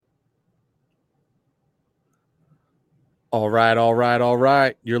All right, all right, all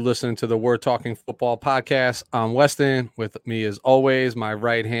right. You're listening to the We're Talking Football podcast. I'm Weston. With me, as always, my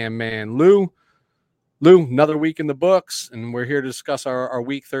right-hand man, Lou. Lou, another week in the books, and we're here to discuss our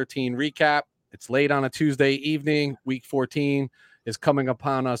Week 13 recap. It's late on a Tuesday evening. Week 14 is coming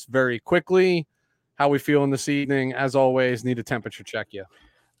upon us very quickly. How we feeling this evening? As always, need a temperature check you.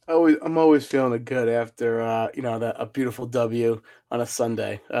 I'm always feeling good after a beautiful W on a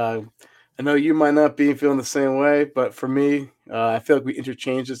Sunday. I know you might not be feeling the same way, but for me, I feel like we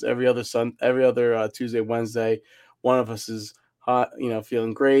interchange this every other Tuesday, Wednesday. One of us is hot,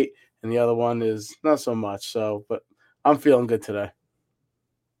 feeling great, and the other one is not so much. So, but I'm feeling good today.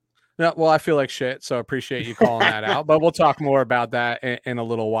 Yeah, well, I feel like shit, so appreciate you calling that out. But we'll talk more about that in a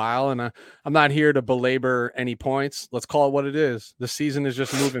little while. And I'm not here to belabor any points. Let's call it what it is. The season is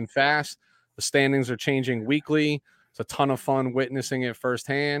just moving fast. The standings are changing weekly. It's a ton of fun witnessing it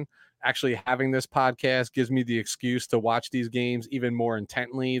firsthand. Actually, having this podcast gives me the excuse to watch these games even more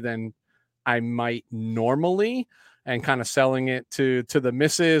intently than I might normally, and kind of selling it to the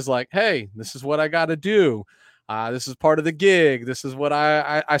missus like, hey, this is what I got to do. This is part of the gig. This is what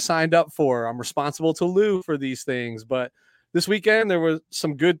I signed up for. I'm responsible to Lou for these things. But this weekend, there were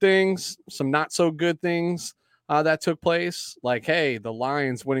some good things, some not so good things that took place. Like, hey, the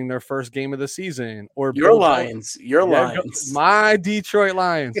Lions winning their first game of the season, or Your Bill Lions, your Lions. my Detroit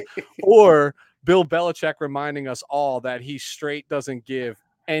Lions, or Bill Belichick reminding us all that he straight doesn't give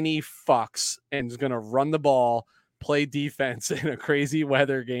any fucks and is going to run the ball, play defense in a crazy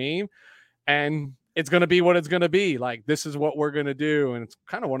weather game. And it's going to be what it's going to be. Like, this is what we're going to do. And it's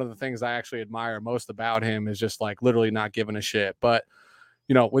kind of one of the things I actually admire most about him is just like literally not giving a shit. But,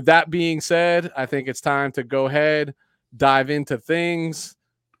 with that being said, I think it's time to go ahead, dive into things,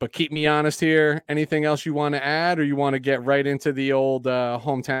 but keep me honest here. Anything else you want to add, or you want to get right into the old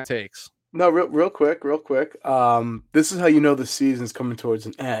hometown takes? No, real quick. This is how you know the season's coming towards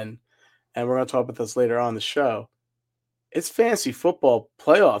an end, and we're gonna talk about this later on in the show. It's fantasy football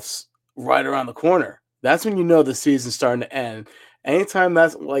playoffs right around the corner. That's when you know the season's starting to end. Anytime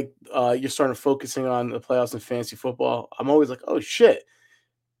that's like you're starting focusing on the playoffs in fantasy football, I'm always like, oh shit,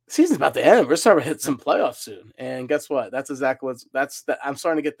 the season's about to end. We're starting to hit some playoffs soon. And guess what? That's exactly I'm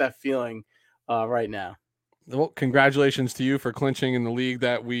starting to get that feeling right now. Well, congratulations to you for clinching in the league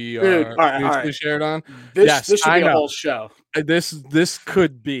that we Dude, are all right, all mutually right. shared on. This Yes, this should I be a know. whole show. This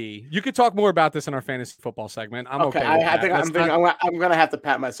could be. You could talk more about this in our fantasy football segment. I'm okay with I that. think I'm gonna have to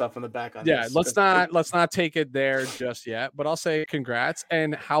pat myself on the back on Yeah, this. let's not take it there just yet, but I'll say congrats.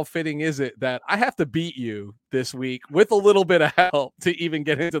 And how fitting is it that I have to beat you this week with a little bit of help to even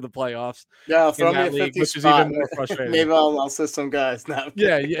get into the playoffs Yeah, in throw me a that league, 50 which is spot. even more frustrating. Maybe I'll assist some guys. No, I'm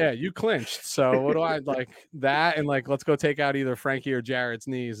Yeah, kidding. yeah, you clinched. So what do I like that? And like, let's go take out either Frankie or Jared's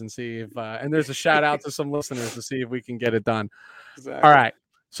knees and see if. And there's a shout out to some listeners to see if we can get it done. All Exactly. right,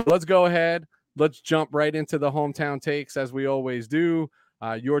 so let's go ahead. Let's jump right into the hometown takes as we always do.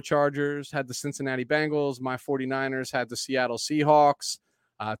 Your Chargers had the Cincinnati Bengals. My 49ers had the Seattle Seahawks.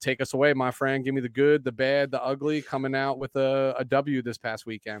 Take us away, my friend. Give me the good, the bad, the ugly, coming out with a W this past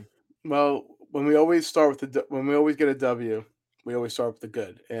weekend. Well, when we always start with when we always get a W, we always start with the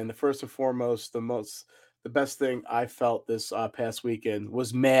good. And the first and foremost, the best thing I felt this past weekend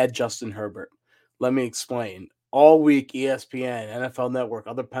was mad Justin Herbert. Let me explain. All week, ESPN, NFL Network,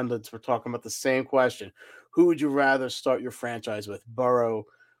 other pundits were talking about the same question: who would you rather start your franchise with, Burrow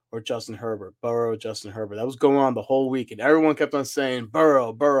or Justin Herbert? Burrow, Justin Herbert. That was going on the whole week, and everyone kept on saying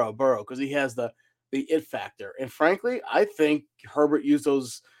Burrow, Burrow, Burrow, because he has the it factor. And frankly, I think Herbert used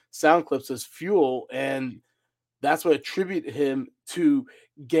those sound clips as fuel, and that's what attributed him to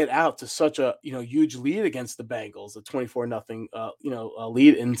get out to such a huge lead against the Bengals, a 24-0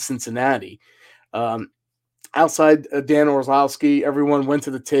 lead in Cincinnati. Um, Outside Dan Orlowski, everyone went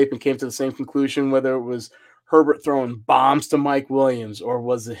to the tape and came to the same conclusion, whether it was Herbert throwing bombs to Mike Williams, or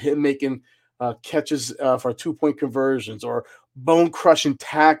was it him making catches for 2-point conversions, or bone crushing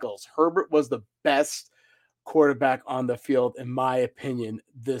tackles. Herbert was the best quarterback on the field, in my opinion,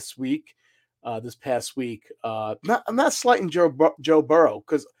 this past week. I'm not slighting Joe Burrow,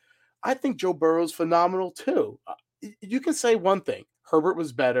 because I think Joe Burrow's phenomenal too. You can say one thing: Herbert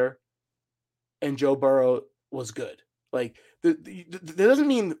was better, and Joe Burrow was good. Like, that doesn't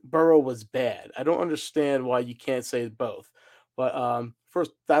mean Burrow was bad. I don't understand why you can't say both. But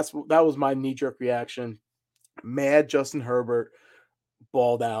first, that was my knee jerk reaction. Mad Justin Herbert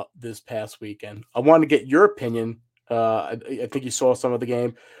balled out this past weekend. I want to get your opinion. I think you saw some of the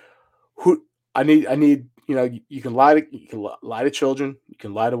game. Who I need. You can lie to children. You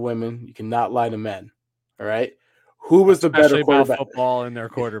can lie to women. You cannot lie to men. All right. Who was the better Especially about quarterback? football and their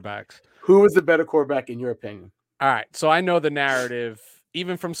quarterbacks. Who was the better quarterback in your opinion? All right. So I know the narrative,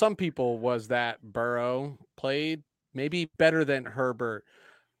 even from some people, was that Burrow played maybe better than Herbert.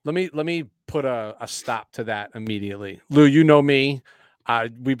 Let me put a stop to that immediately. Lou, you know me.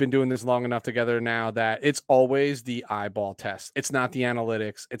 We've been doing this long enough together now that it's always the eyeball test. It's not the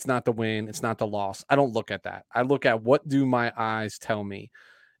analytics. It's not the win. It's not the loss. I don't look at that. I look at what do my eyes tell me.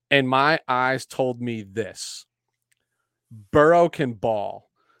 And my eyes told me this: Burrow can ball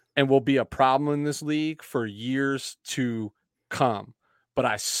and will be a problem in this league for years to come. But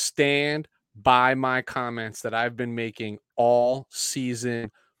I stand by my comments that I've been making all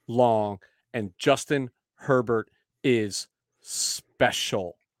season long. And Justin Herbert is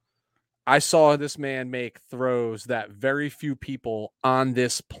special. I saw this man make throws that very few people on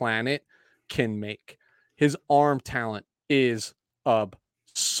this planet can make. His arm talent is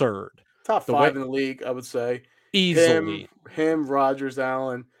absurd. Top The way 5 in the league, I would say. easily. Him, Rogers,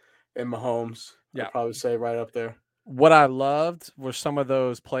 Allen, and Mahomes. Yeah. I'd probably say right up there. What I loved were some of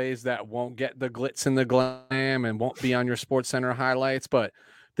those plays that won't get the glitz and the glam and won't be on your Sports Center highlights, but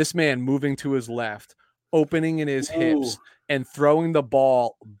this man moving to his left, opening in his hips, and throwing the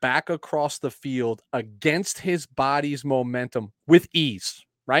ball back across the field against his body's momentum with ease,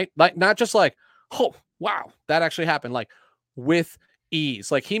 right? Like not just like, oh, wow, that actually happened. Like with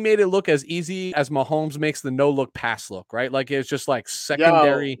ease. Like he made it look as easy as Mahomes makes the no look pass look, right? Like it's just like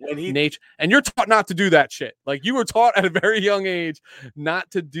secondary nature. And you're taught not to do that shit. Like you were taught at a very young age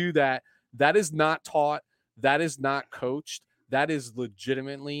not to do that. That is not taught. That is not coached. That is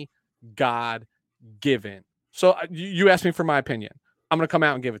legitimately God given. So you asked me for my opinion. I'm going to come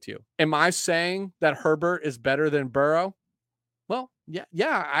out and give it to you. Am I saying that Herbert is better than Burrow? Well, yeah,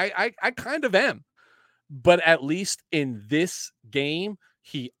 I kind of am. But at least in this game,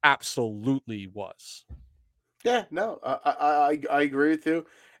 he absolutely was. Yeah, no, I agree with you,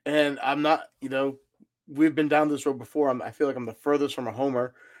 and I'm not. We've been down this road before. I feel like I'm the furthest from a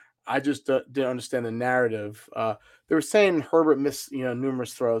homer. I just didn't understand the narrative. They were saying Herbert missed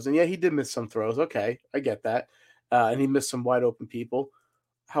numerous throws, and yeah, he did miss some throws. Okay, I get that, and he missed some wide open people.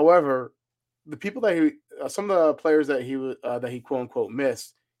 However, the people that some of the players that he quote unquote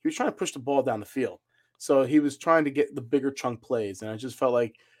missed, he was trying to push the ball down the field. So he was trying to get the bigger chunk plays, and I just felt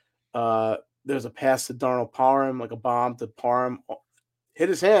like uh, there's a pass to Darnell Parham, like a bomb to Parham, hit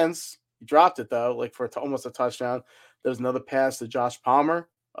his hands. He dropped it though, like for almost a touchdown. There was another pass to Josh Palmer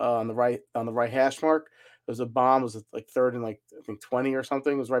on the right hash mark. There was a bomb. It was like third and like I think 20 or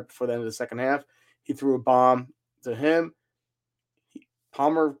something. It was right before the end of the second half. He threw a bomb to him.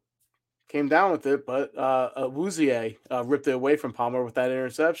 Palmer came down with it, but Awuzie ripped it away from Palmer with that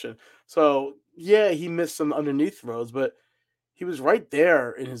interception. So yeah, he missed some underneath throws, but he was right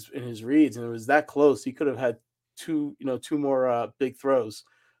there in his reads, and it was that close. He could have had two more big throws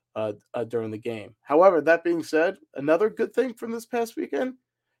during the game. However, that being said, another good thing from this past weekend.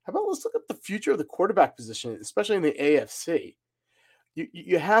 How about let's look at the future of the quarterback position, especially in the AFC.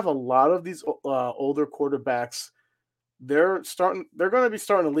 You have a lot of these older quarterbacks. They're going to be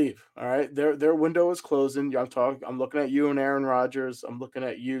starting to leave. All right, their window is closing. I'm looking at you and Aaron Rodgers. I'm looking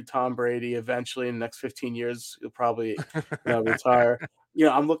at you, Tom Brady. Eventually, in the next 15 years, you'll probably retire.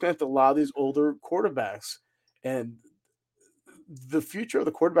 I'm looking at a lot of these older quarterbacks, and the future of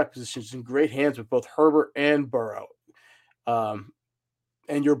the quarterback position is in great hands with both Herbert and Burrow,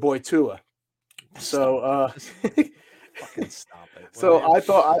 and your boy Tua. So, fucking stop it. So I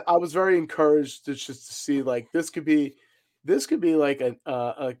thought I was very encouraged just to see like this could be like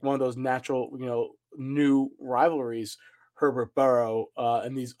like one of those natural new rivalries, Herbert Burrow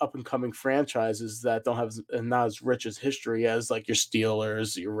and these up and coming franchises that don't have not as rich as history as like your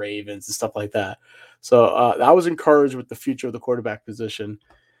Steelers, your Ravens, and stuff like that. So I was encouraged with the future of the quarterback position.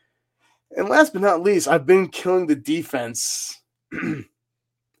 And last but not least, I've been killing the defense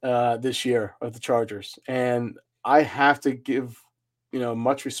this year of the Chargers, and I have to give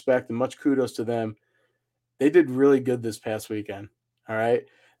much respect and much kudos to them. They did really good this past weekend. All right,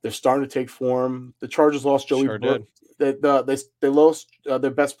 they're starting to take form. The Chargers lost Joey. They lost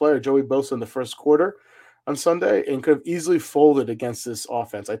their best player, Joey Bosa, in the first quarter on Sunday, and could have easily folded against this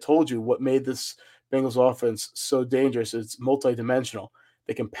offense. I told you what made this Bengals offense so dangerous. It's multidimensional.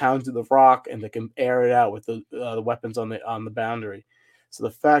 They can pound to the rock and they can air it out with the weapons on the boundary. So the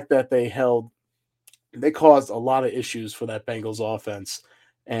fact that they caused a lot of issues for that Bengals offense,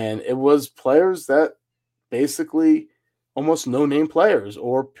 and it was players that basically almost no-name players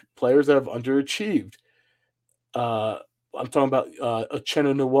or players that have underachieved. I'm talking about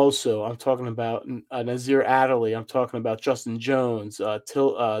Uchenna Nwosu. I'm talking about Nazir Adderley. I'm talking about Justin Jones,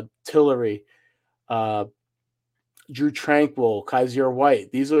 Tillery, Drew Tranquil, Kaiser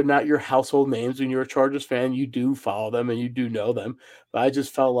White. These are not your household names. When you're a Chargers fan, you do follow them and you do know them. But I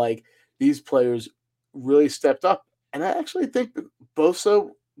just felt like these players really stepped up. And I actually think that Bosa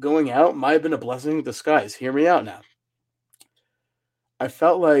going out might have been a blessing in disguise. Hear me out now. I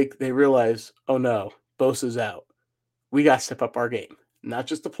felt like they realized, oh no, Bosa's out. We got to step up our game. Not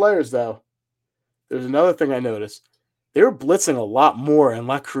just the players, though. There's another thing I noticed. They were blitzing a lot more and a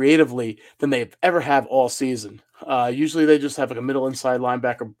lot creatively than they've ever have all season. Usually they just have like a middle inside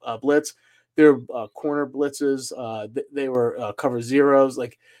linebacker blitz. Their corner blitzes, they were cover zeros.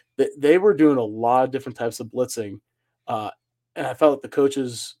 Like they were doing a lot of different types of blitzing. Uh, and I felt like the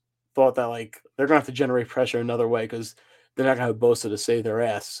coaches thought that like they're going to have to generate pressure another way because they're not going to have Bosa to save their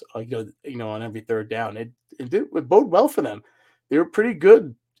ass, on every third down. It bode well for them. They were pretty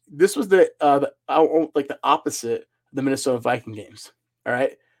good. This was the opposite of the Minnesota Viking games. All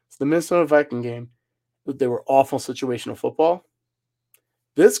right, so the Minnesota Viking game, they were awful situational football.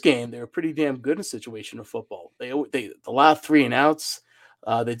 This game, they were pretty damn good in situational football. They a lot of 3-and-outs.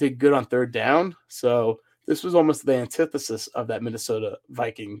 They did good on third down. So this was almost the antithesis of that Minnesota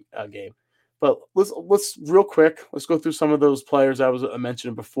Viking game. But let's real quick. Let's go through some of those players I was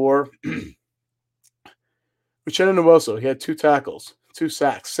mentioning before. Uchenna Nwosu, he had 2 tackles, 2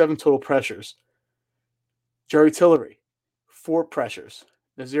 sacks, 7 total pressures. Jerry Tillery, 4 pressures.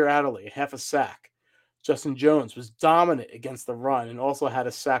 Nazir Adderley, half a sack. Justin Jones was dominant against the run and also had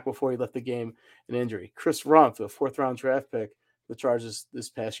a sack before he left the game in injury. Chris Rumph, a 4th-round draft pick, the Chargers this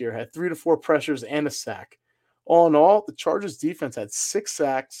past year, had 3 to 4 pressures and a sack. All in all, the Chargers defense had 6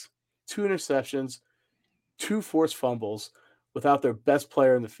 sacks, 2 interceptions, 2 forced fumbles without their best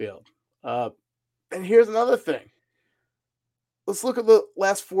player in the field. And here's another thing. Let's look at the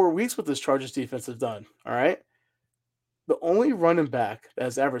last 4 weeks what this Chargers defense has done, all right? The only running back that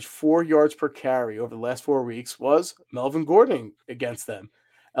has averaged 4 yards per carry over the last 4 weeks was Melvin Gordon against them.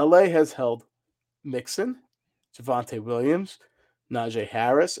 LA has held Mixon, Javonte Williams, Najee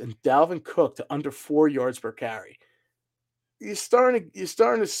Harris, and Dalvin Cook to under 4 yards per carry. You're starting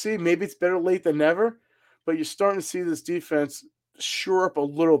to see, maybe it's better late than never, but you're starting to see this defense shore up a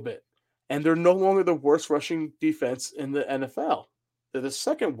little bit. And they're no longer the worst rushing defense in the NFL. They're the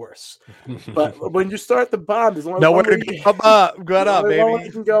second worst. But when you start the bottom, there's only nowhere one to go up. Go up, baby.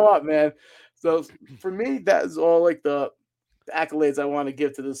 You can go up, man. So for me, that is all like the accolades I want to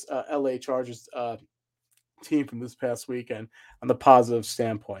give to this LA Chargers team from this past weekend on the positive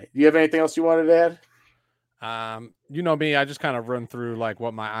standpoint. Do you have anything else you wanted to add? You know me, I just kind of run through like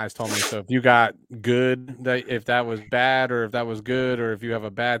what my eyes told me. So if you got good, if that was bad, or if that was good, or if you have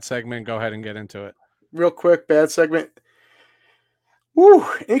a bad segment, go ahead and get into it. Real quick, bad segment. Woo,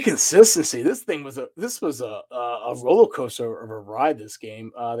 inconsistency. This was a roller coaster of a ride. This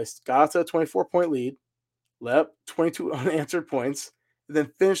game, they got to a 24-point lead, let up 22 unanswered points, and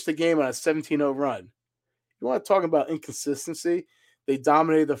then finished the game on a 17-0 run. You want to talk about inconsistency? They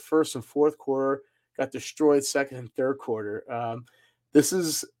dominated the first and fourth quarter, got destroyed second and third quarter. This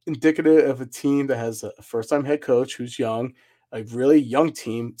is indicative of a team that has a first-time head coach who's young, a really young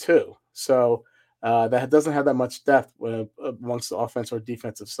team too. So that doesn't have that much depth amongst the offense or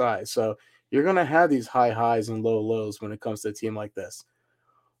defensive side. So you're going to have these high highs and low lows when it comes to a team like this.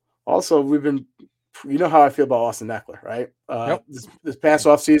 Also, you know how I feel about Austin Ekeler, right? Yep. This past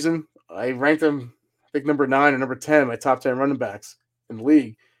offseason, I ranked him, I think, number 9 or number 10 in my top 10 running backs in the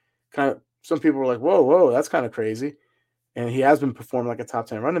league. Kind of, some people were like, whoa, that's kind of crazy. And he has been performing like a top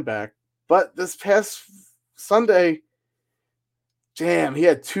 10 running back. But this past Sunday, he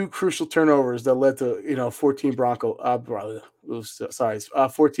had 2 crucial turnovers that led to 14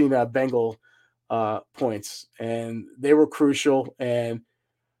 Bengal points, and they were crucial. And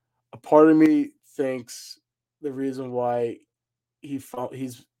a part of me thinks the reason why I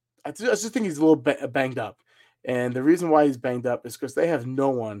just think he's a little banged up, and the reason why he's banged up is because they have no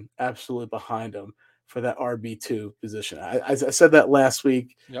one absolutely behind him for that RB2 position. I said that last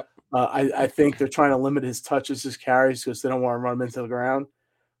week. Yep. I think they're trying to limit his touches, his carries, because they don't want to run him into the ground.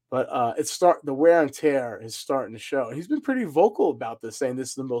 But the wear and tear is starting to show. And he's been pretty vocal about this, saying this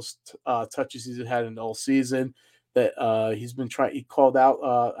is the most touches he's had in the whole season. That he's been trying. He called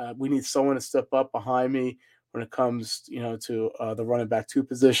out, we need someone to step up behind me when it comes, to the running back 2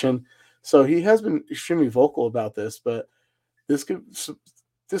 position. So he has been extremely vocal about this. But this could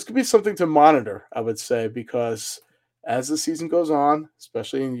be something to monitor, I would say, because as the season goes on,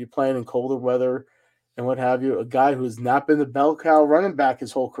 especially when you're playing in colder weather and what have you, a guy who's not been the bell cow running back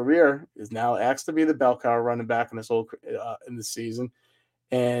his whole career is now asked to be the bell cow running back in the season,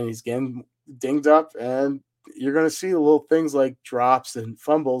 and he's getting dinged up, and you're going to see little things like drops and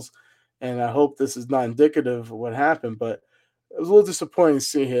fumbles, and I hope this is not indicative of what happened. But it was a little disappointing to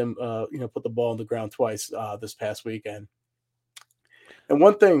see him, put the ball on the ground twice this past weekend. And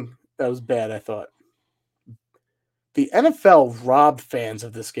one thing that was bad, I thought, the NFL robbed fans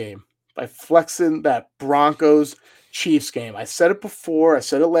of this game by flexing that Broncos Chiefs game. I said it before, I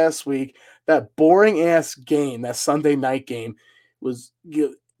said it last week. That boring ass game, that Sunday night game, was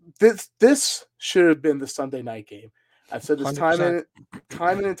this should have been the Sunday night game. I've said this 100%.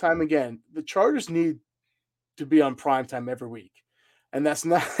 time and time again. The Chargers need to be on prime time every week, and that's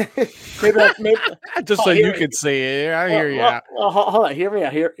not maybe Just so you could see it. I hear you out. Hold on, hear me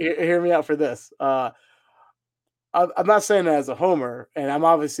out. Hear me out for this. I'm not saying that as a homer, and I'm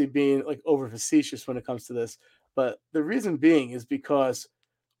obviously being like over facetious when it comes to this, but the reason being is because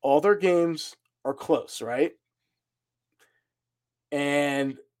all their games are close, right?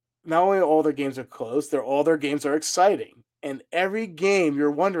 And not only all their games are close, all their games are exciting. And every game you're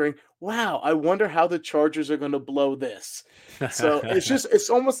wondering, wow, I wonder how the Chargers are going to blow this. So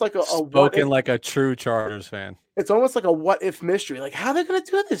it's almost like a what if, Spoken like a true Chargers fan. it's almost like a what if mystery. Like, how are they going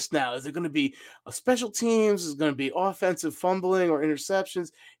to do this now? Is it going to be a special teams? Is it going to be offensive fumbling or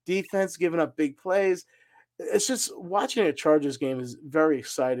interceptions? Defense giving up big plays? It's just watching a Chargers game is very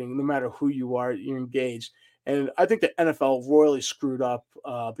exciting. No matter who you are, you're engaged. And I think the NFL royally screwed up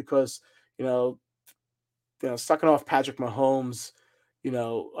because sucking off Patrick Mahomes,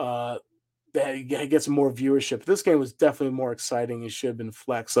 that he gets more viewership. This game was definitely more exciting. It should have been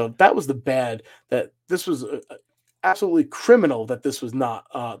flexed. So that was the bad. That this was absolutely criminal. That this was not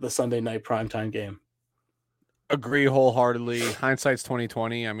the Sunday night primetime game. Agree wholeheartedly. Hindsight's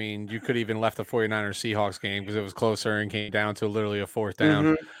 2020. I mean, you could even left the 49ers Seahawks game because it was closer and came down to literally a fourth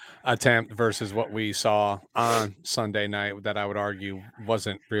down attempt versus what we saw on Sunday night that I would argue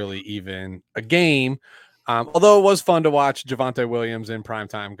wasn't really even a game. Although it was fun to watch Javonte Williams in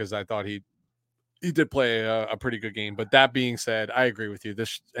primetime because I thought he did play a pretty good game. But that being said, I agree with you.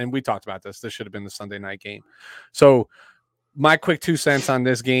 And we talked about this. This should have been the Sunday night game. So my quick 2 cents on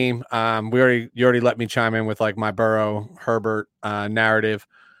this game. You already let me chime in with like my Burrow Herbert narrative.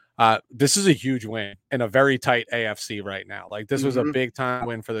 This is a huge win in a very tight AFC right now. Like this was a big time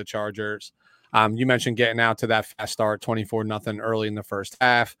win for the Chargers. You mentioned getting out to that fast start, 24-0 early in the first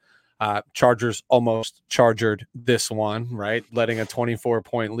half. Chargers almost chargered this one, right? Letting a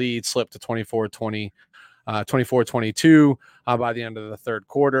 24-point lead slip to 24-22 by the end of the third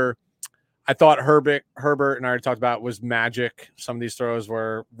quarter. I thought Herbert, and I already talked about, was magic. Some of these throws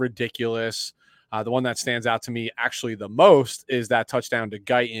were ridiculous. The one that stands out to me actually the most is that touchdown to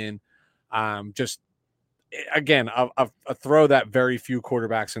Guyton. Just, again, a throw that very few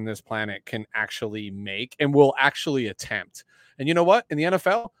quarterbacks in this planet can actually make and will actually attempt. And you know what? In the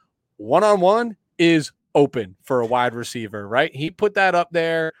NFL, one-on-one is open for a wide receiver, right? He put that up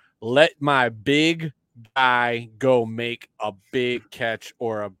there. Let my big guy go make a big catch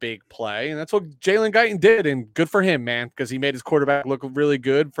or a big play. And that's what Jalen Guyton did. And good for him, man, because he made his quarterback look really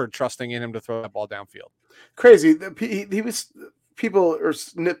good for trusting in him to throw that ball downfield. Crazy. He was, people are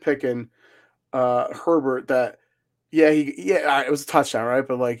nitpicking Herbert that, it was a touchdown, right?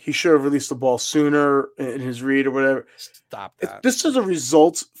 But like he should have released the ball sooner in his read or whatever. Stop that. This is a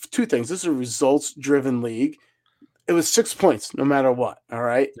results. Two things. This is a results-driven league. It was 6 points no matter what. All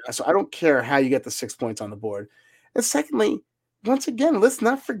right. So I don't care how you get the 6 points on the board. And secondly, once again, let's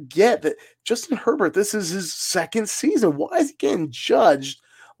not forget that Justin Herbert, this is his second season. Why is he getting judged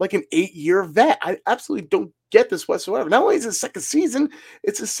like an 8-year vet? I absolutely don't get this whatsoever. Not only is it his second season,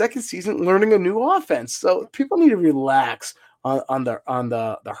 it's his second season learning a new offense. So people need to relax on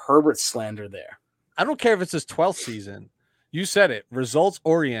the Herbert slander there. I don't care if it's his 12th season. You said it, results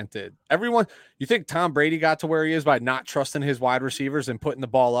oriented. Everyone, you think Tom Brady got to where he is by not trusting his wide receivers and putting the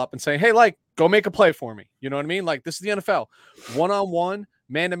ball up and saying, hey, like, go make a play for me. You know what I mean? Like, this is the NFL. One-on-one,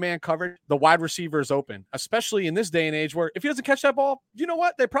 man-to-man coverage, the wide receiver is open, especially in this day and age where if he doesn't catch that ball, you know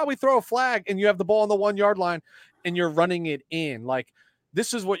what? They probably throw a flag and you have the ball on the 1-yard line and you're running it in. Like,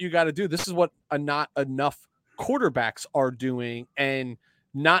 this is what you got to do. This is what not enough quarterbacks are doing, and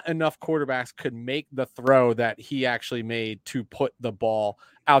not enough quarterbacks could make the throw that he actually made to put the ball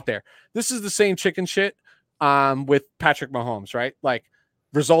out there. This is the same chicken shit with Patrick Mahomes, right? Like,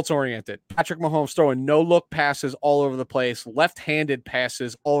 results oriented. Patrick Mahomes throwing no look passes all over the place, left-handed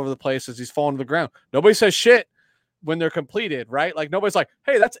passes all over the place as he's falling to the ground. Nobody says shit when they're completed, right? Like, nobody's like,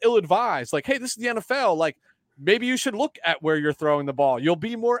 hey, that's ill-advised. Like, hey, this is the NFL. Like, maybe you should look at where you're throwing the ball. You'll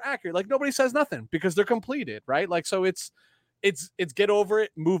be more accurate. Like, nobody says nothing because they're completed, right? Like, so it's get over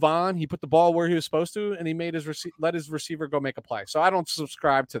it, move on. He put the ball where he was supposed to, and he made let his receiver go make a play. So I don't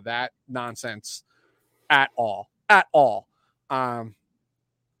subscribe to that nonsense at all.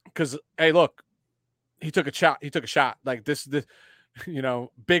 because hey, look, he took a shot. He took a shot. Like this,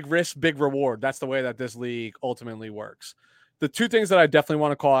 big risk, big reward. That's the way that this league ultimately works. The two things that I definitely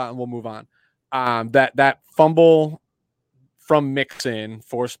want to call out, and we'll move on. That fumble from Mixon,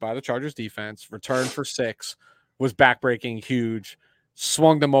 forced by the Chargers defense, return for 6, was backbreaking, huge,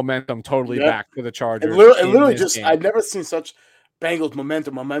 swung the momentum totally back to the Chargers. It literally just, I've never seen such Bengals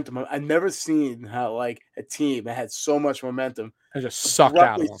momentum. I've never seen how like a team that had so much momentum and just sucked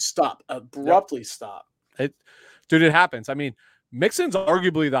out of them. Abruptly stop. Dude, it happens. I mean, Mixon's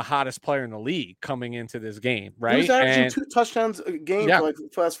arguably the hottest player in the league coming into this game, right? He was averaging 2 touchdowns a game for like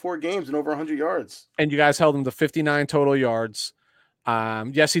the last 4 games and over 100 yards. And you guys held him to 59 total yards.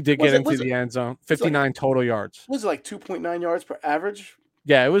 Yes, he did get into the end zone. 59 total yards. Was it like 2.9 yards per average?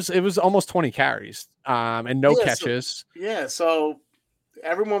 Yeah, it was almost 20 carries. And no catches. So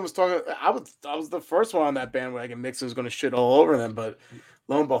everyone was talking. I was the first one on that bandwagon. Mixon was going to shit all over them, but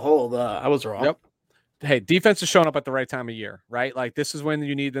lo and behold, I was wrong. Yep. Hey, defense is showing up at the right time of year, right? Like this is when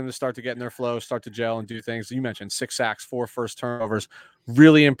you need them to start to get in their flow, start to gel and do things. You mentioned 6 sacks, 4 first turnovers,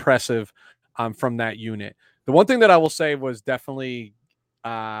 really impressive from that unit. The one thing that I will say was definitely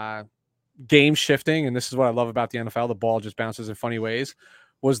game shifting, and this is what I love about the NFL, the ball just bounces in funny ways,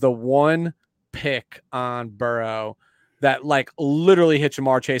 was the one pick on Burrow that like literally hit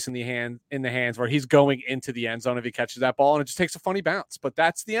Ja'Marr Chase in the hands where he's going into the end zone if he catches that ball, and it just takes a funny bounce. But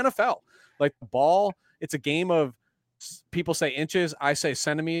that's the NFL. Like the ball, it's a game of, people say inches, I say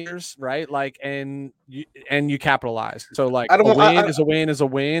centimeters, right? Like, and you capitalize. So like a win is a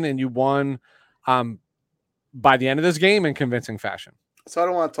win, and you won by the end of this game in convincing fashion. So I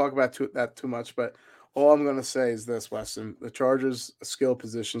don't want to talk about that too much, but all I'm going to say is this, Weston. The Chargers' skill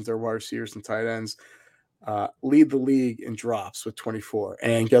positions, their wide receivers and tight ends, lead the league in drops with 24.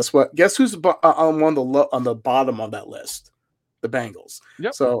 And guess what? Guess who's on the bottom of that list? The Bengals.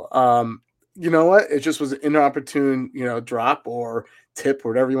 Yep. So, you know what? It just was an inopportune, drop or tip,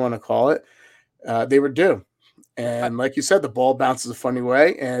 or whatever you want to call it. They were due. And like you said, the ball bounces a funny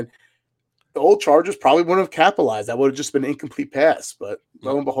way. And the old Chargers probably wouldn't have capitalized. That would have just been an incomplete pass. But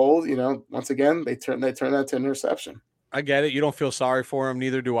lo and behold, once again, they turn that to an interception. I get it. You don't feel sorry for him.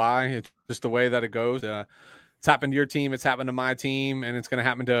 Neither do I. It's just the way that it goes. It's happened to your team. It's happened to my team, and it's going to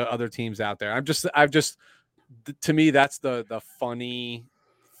happen to other teams out there. To me, that's the funny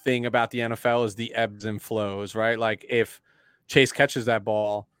thing about the NFL is the ebbs and flows, right? Like if Chase catches that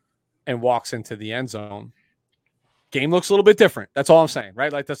ball and walks into the end zone, game looks a little bit different. That's all I'm saying,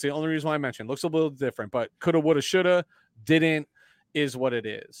 right? Like that's the only reason why I mentioned looks a little different, but coulda, woulda, shoulda, didn't is what it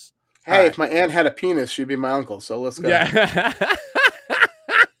is. Hey, if my aunt had a penis, she'd be my uncle. So let's go. Yeah.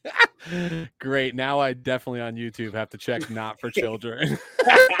 Great. Now I definitely on YouTube have to check not for children.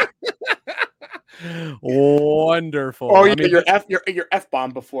 Wonderful. Oh, your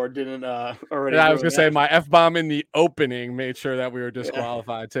F-bomb before didn't already. I was gonna say my F-bomb in the opening made sure that we were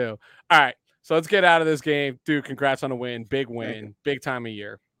disqualified too. All right, so let's get out of this game, dude. Congrats on a win, big win, big time of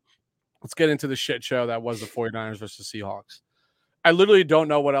year. Let's get into the shit show that was the 49ers versus Seahawks. I literally don't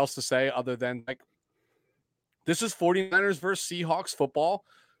know what else to say other than like this is 49ers versus Seahawks football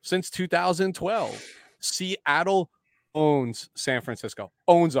since 2012. Seattle owns San Francisco,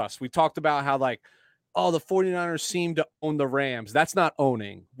 owns us. We talked about how like, the 49ers seem to own the Rams. That's not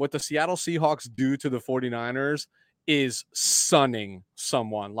owning. What the Seattle Seahawks do to the 49ers is sunning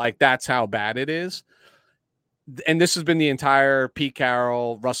someone. Like that's how bad it is. And this has been the entire Pete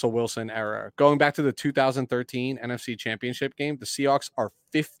Carroll, Russell Wilson era. Going back to the 2013 NFC Championship game, the Seahawks are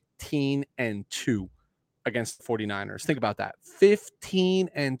 15-2 against the 49ers. Think about that.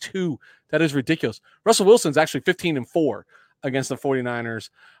 15-2. That is ridiculous. Russell Wilson's actually 15-4 against the 49ers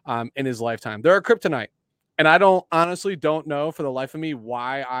in his lifetime. They're a kryptonite. And I honestly don't know for the life of me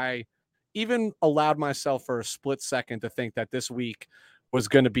why I even allowed myself for a split second to think that this week was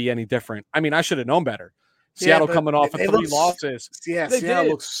going to be any different. I mean, I should have known better. Seattle coming off of 3 losses. Yeah,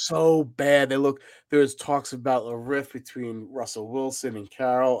 Seattle looks so bad. There's talks about a rift between Russell Wilson and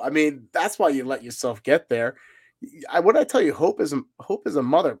Carroll. I mean, that's why you let yourself get there. What I tell you, hope is a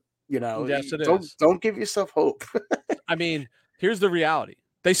mother. Yes, it is. Don't give yourself hope. I mean, here's the reality.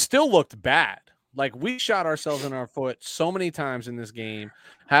 They still looked bad. Like we shot ourselves in our foot so many times in this game,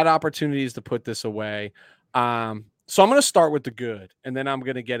 had opportunities to put this away. So I'm going to start with the good, and then I'm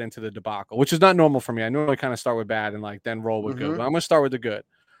going to get into the debacle, which is not normal for me. I normally kind of start with bad and like then roll with good, but I'm going to start with the good.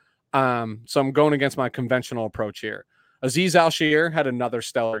 So I'm going against my conventional approach here. Azeez Al-Shaair had another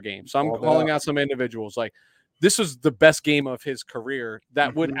stellar game. So I'm calling out some individuals. Like this was the best game of his career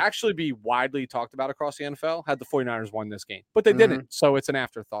that would actually be widely talked about across the NFL had the 49ers won this game, but they didn't. So it's an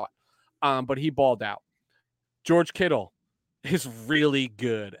afterthought. But he balled out. George Kittle, is really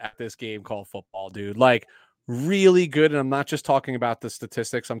good at this game called football, dude. Like really good. And I'm not just talking about the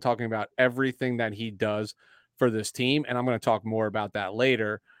statistics. I'm talking about everything that he does for this team. And I'm going to talk more about that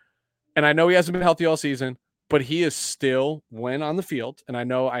later. And I know he hasn't been healthy all season, but he is still, when on the field, and I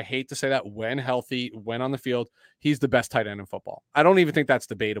know I hate to say that, when healthy, when on the field, he's the best tight end in football. I don't even think that's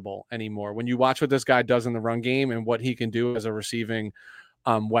debatable anymore. When you watch what this guy does in the run game and what he can do as a receiving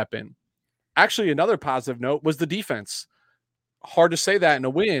weapon. Actually, another positive note was the defense. Hard to say that in a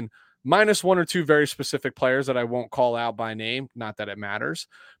win, minus one or two very specific players that I won't call out by name. Not that it matters,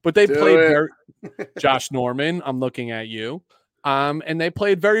 but they played very. Josh Norman, I'm looking at you. And they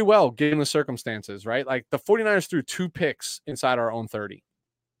played very well given the circumstances, right? Like the 49ers threw 2 picks inside our own 30.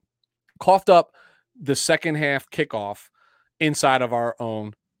 Coughed up the second half kickoff inside of our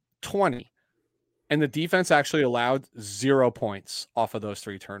own 20. And the defense actually allowed 0 points off of those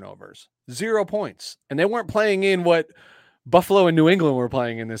 3 turnovers. 0 points. And they weren't playing in what Buffalo and New England were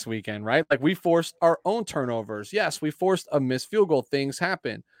playing in this weekend, right? Like we forced our own turnovers. Yes, we forced a missed field goal. Things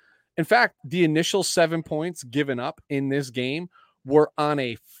happen. In fact, the initial 7 points given up in this game were on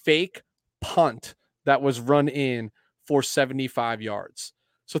a fake punt that was run in for 75 yards.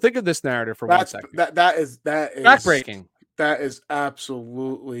 So think of this narrative for 1 second. That is backbreaking. That is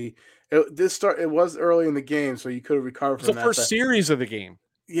absolutely it was early in the game, so you could have recovered from the first series of the game.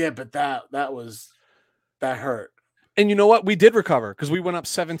 Yeah, but that hurt. And you know what? We did recover because we went up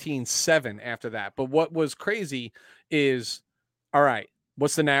 17-7 after that. But what was crazy is, all right,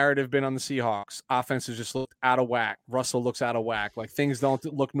 what's the narrative been on the Seahawks? Offenses just looked out of whack. Russell looks out of whack. Like things don't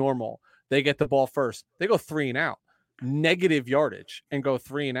look normal. They get the ball first. They go 3 and out, negative yardage, and go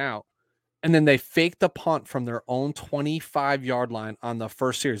 3 and out. And then they faked the punt from their own 25-yard line on the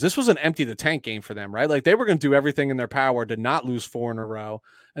first series. This was an empty the tank game for them, right? Like they were going to do everything in their power to not lose 4 in a row,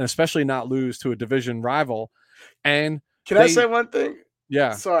 and especially not lose to a division rival. And I say one thing?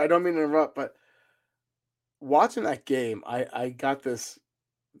 Yeah. Sorry, I don't mean to interrupt, but watching that game, I got this.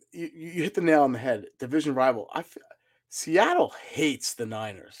 You hit the nail on the head. Division rival. Seattle hates the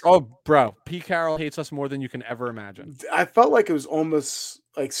Niners. Oh, bro. Pete Carroll hates us more than you can ever imagine. I felt like it was almost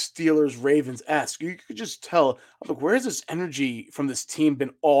like Steelers-Ravens-esque. You could just tell. I'm like, where's this energy from this team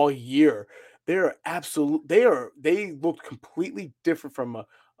been all year? They looked completely different from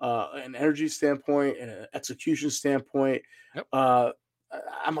an energy standpoint and an execution standpoint. Yep.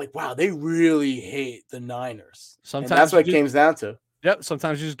 I'm like, wow, they really hate the Niners. Sometimes and that's what it comes down to. Yep.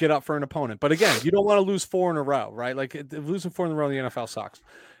 Sometimes you just get up for an opponent. But again, you don't want to lose 4 in a row, right? Like losing 4 in a row in the NFL sucks.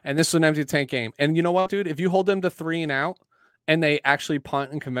 And this is an empty tank game. And you know what, dude? If you hold them to 3 and out and they actually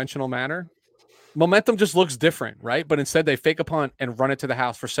punt in conventional manner, momentum just looks different, right? But instead they fake a punt and run it to the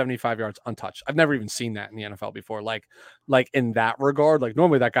house for 75 yards untouched. I've never even seen that in the NFL before. Like in that regard, like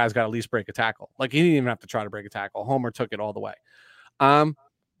normally that guy's got to at least break a tackle. Like he didn't even have to try to break a tackle. Homer took it all the way.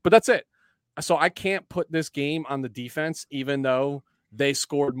 But that's it. So I can't put this game on the defense, even though they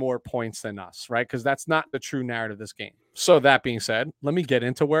scored more points than us, right? Because that's not the true narrative of this game. So that being said, let me get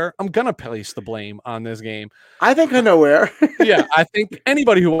into where I'm going to place the blame on this game. I think I know where. Yeah, I think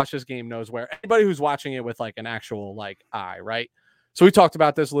anybody who watched this game knows where. Anybody who's watching it with like an actual like eye, right? So we talked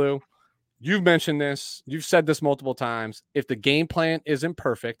about this, Lou. You've mentioned this. You've said this multiple times. If the game plan isn't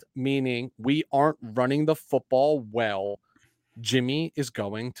perfect, meaning we aren't running the football well, Jimmy is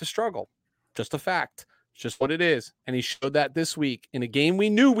going to struggle. Just a fact. It's just what it is. And he showed that this week in a game we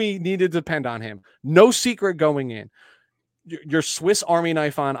knew we needed to depend on him. No secret going in. Your Swiss Army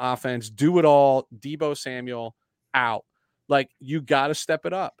knife on offense, do it all. Deebo Samuel out. Like, you got to step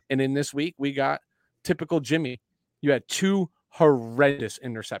it up. And in this week, we got typical Jimmy. You had 2 horrendous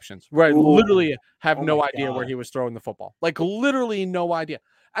interceptions where I literally have no idea where he was throwing the football. Like, literally no idea.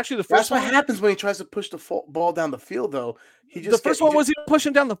 Actually, the first That's what happens when he tries to push the ball down the field, though. The first one wasn't even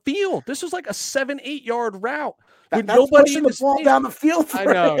pushing down the field. This was like a 7-8 yard route. That's pushing the ball down the field. I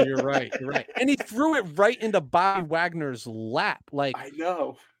know, you're right. And he threw it right into Bobby Wagner's lap. Like, I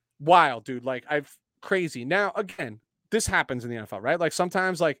know. Wild, dude. Like, crazy. Now, again, this happens in the NFL, right? Like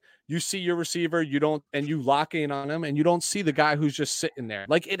sometimes like you see your receiver, you lock in on him and you don't see the guy who's just sitting there.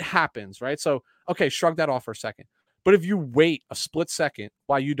 Like it happens, right? So, okay, shrug that off for a second. But if you wait a split second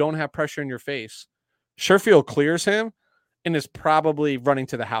while you don't have pressure in your face, Sherfield clears him and is probably running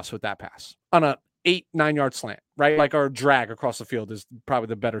to the house with that pass on a 8-9 yard slant, right? Like our drag across the field is probably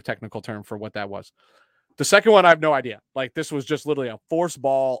the better technical term for what that was. The second one, I have no idea. Like this was just literally a forced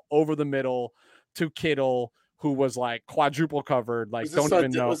ball over the middle to Kittle, who was like quadruple covered. Like don't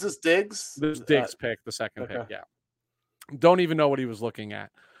even know. Was this Diggs? This Diggs pick, the second pick. Yeah. Don't even know what he was looking at.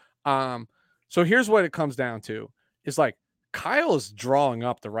 So here's what it comes down to. Is like Kyle is drawing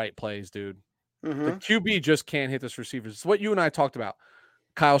up the right plays, dude. The Mm-hmm. QB just can't hit this receiver. It's what you and I talked about.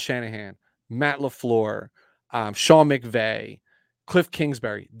 Kyle Shanahan, Matt LaFleur, Sean McVay, Cliff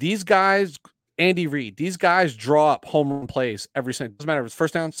Kingsbury. These guys, Andy Reid, these guys draw up home run plays every single. Doesn't matter if it's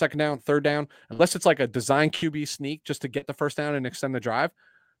first down, second down, third down, unless it's like a design QB sneak just to get the first down and extend the drive.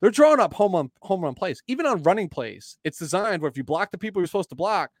 They're drawing up home run plays. Even on running plays, it's designed where if you block the people you're supposed to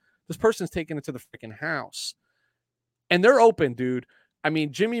block, this person's taking it to the freaking house. And they're open, dude. I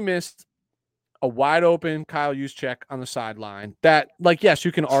mean, Jimmy missed a wide open Kyle Juszczyk on the sideline. That, like, yes,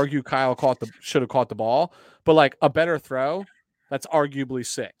 you can argue Kyle should have caught the ball, but like a better throw, that's arguably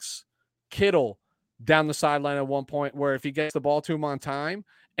 6. Kittle down the sideline at one point where if he gets the ball to him on time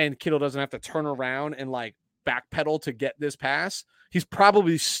and Kittle doesn't have to turn around and like backpedal to get this pass, he's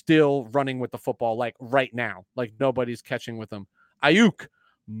probably still running with the football like right now. Like nobody's catching with him. Ayuk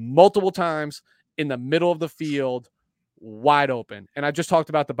multiple times in the middle of the field, wide open. And I just talked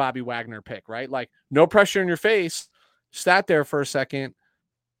about the Bobby Wagner pick, right? Like no pressure in your face, sat there for a second,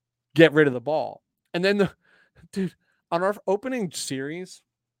 get rid of the ball. And then dude, on our opening series,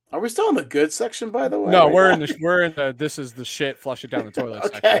 are we still in the good section, by the way? no, we're in the this is the shit, flush it down the toilet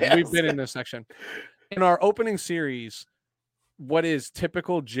Okay, section. We've been in this section. In our opening series, what is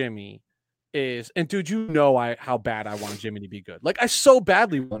typical Jimmy is, and dude, you know how bad I want Jimmy to be good. Like I so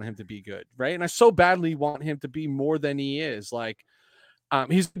badly want him to be good, right? And I so badly want him to be more than he is. Like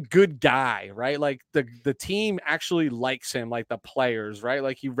he's a good guy, right? Like the team actually likes him, like the players, right?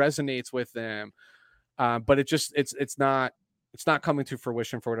 Like he resonates with them. But it's not coming to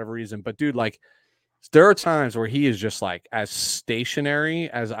fruition for whatever reason. But dude, like there are times where he is just like as stationary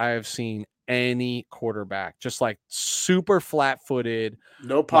as I have seen any quarterback, just like super flat-footed,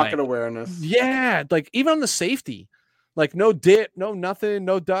 no pocket like, awareness. Yeah, like even on the safety, like no dip, no nothing,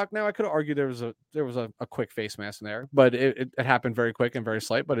 no duck. Now I could argue there was a quick face mask in there, but it happened very quick and very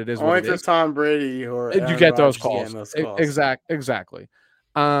slight. But it is only what it for is. Tom Brady or You get those calls. Exactly.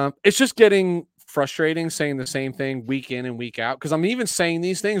 It's just getting frustrating saying the same thing week in and week out because I'm even saying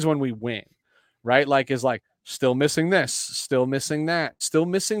these things when we win, right? Like is like still missing this, still missing that, still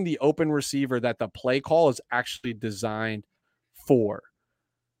missing the open receiver that the play call is actually designed for.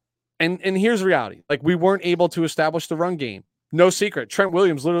 And here's the reality. Like we weren't able to establish the run game. No secret. Trent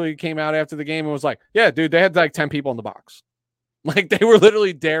Williams literally came out after the game and was like, yeah, dude, they had like 10 people in the box. Like they were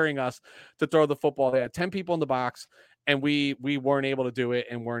literally daring us to throw the football. They had 10 people in the box and we weren't able to do it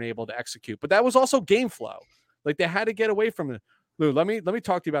and weren't able to execute. But that was also game flow. Like they had to get away from it. Lou, let me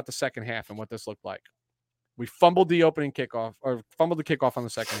talk to you about the second half and what this looked like. We fumbled the opening kickoff or fumbled the kickoff on the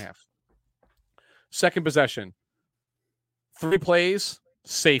second half. Second possession, 3 plays,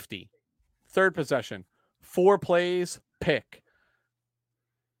 safety. Third possession, 4 plays, pick.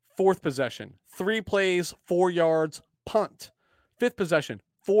 Fourth possession, 3 plays, 4 yards, punt. Fifth possession,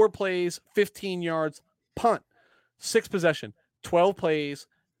 4 plays, 15 yards, punt. Sixth possession, 12 plays,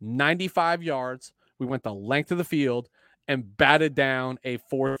 95 yards. We went the length of the field and batted down a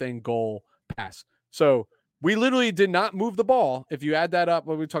 4th and goal pass. So we literally did not move the ball. If you add that up,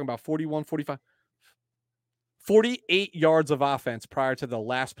 what are we talking about? 41, 45, 48 yards of offense prior to the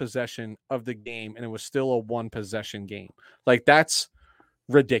last possession of the game. And it was still a 1 possession game. Like that's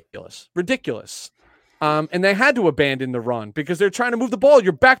ridiculous. And they had to abandon the run because they're trying to move the ball.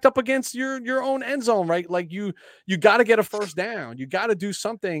 You're backed up against your own end zone, right? Like you got to get a first down. You got to do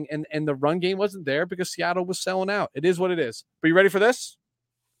something. And the run game wasn't there because Seattle was selling out. It is what it is. But you ready for this?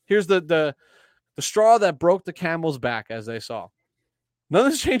 Here's the straw that broke the camel's back, as they saw. None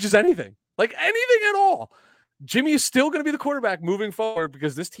of this changes anything. Like anything at all. Jimmy is still going to be the quarterback moving forward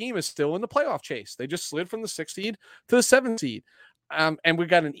because this team is still in the playoff chase. They just slid from the 6th seed to the 7th seed. And we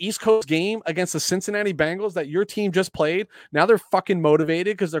got an East Coast game against the Cincinnati Bengals that your team just played. Now they're fucking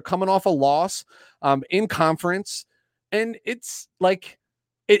motivated because they're coming off a loss in conference. And it's like,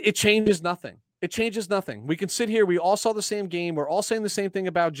 it changes nothing. It changes nothing. We can sit here. We all saw the same game. We're all saying the same thing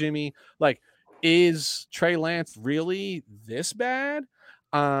about Jimmy. Like, is Trey Lance really this bad?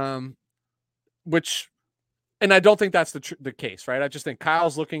 And I don't think that's the case, right? I just think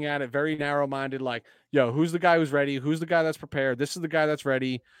Kyle's looking at it very narrow-minded, like, yo, who's the guy who's ready? Who's the guy that's prepared? This is the guy that's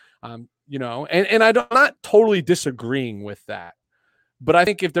ready. And I'm not totally disagreeing with that. But I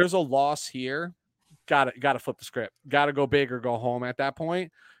think if there's a loss here, gotta flip the script. Gotta go big or go home at that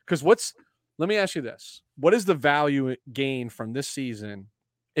point. Because let me ask you this. What is the value gain from this season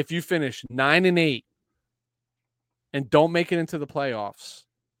if you finish 9-8 and don't make it into the playoffs?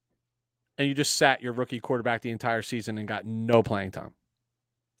 And you just sat your rookie quarterback the entire season and got no playing time?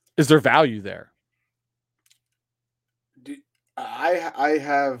 Is there value there? I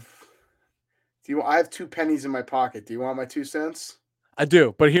have 2 pennies in my pocket. Do you want my 2 cents? I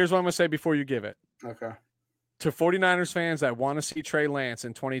do, but here's what I'm going to say before you give it. Okay. To 49ers fans that want to see Trey Lance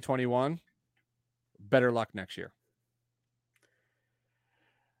in 2021, better luck next year.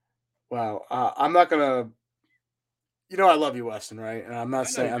 Wow. I'm not gonna. You know I love you, Weston, right? And I'm not I know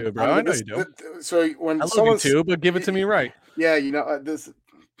you saying do, bro. I'm I know you do. so when I love you someone's too, but give it to me right. yeah, this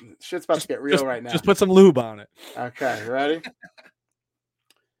shit's about to get real right now. Just put some lube on it. Okay, ready?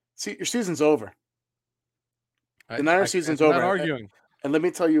 See, your season's over. The Niners season's I'm not over, arguing. and let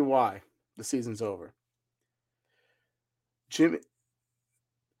me tell you why the season's over. Jimmy,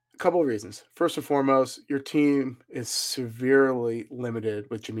 a couple of reasons. First and foremost, your team is severely limited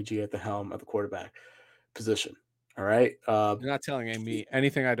with Jimmy G at the helm at the quarterback position. All right. You're not telling me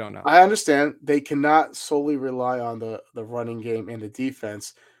anything I don't know. I understand they cannot solely rely on the running game and the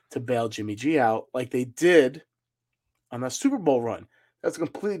defense to bail Jimmy G out like they did on that Super Bowl run. That's a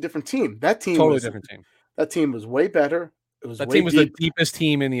completely different team. That team Totally was different team. That team was way better. It was That way team was deep. the deepest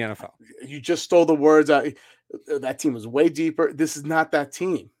team in the NFL. You just stole the words out. That team was way deeper. This is not that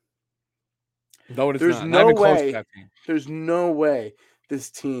team. No, it's There's not. no Not even close way. to that team. There's no way this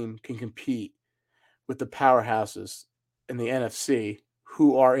team can compete with the powerhouses in the NFC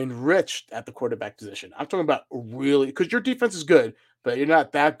who are enriched at the quarterback position. I'm talking about really because your defense is good, but you're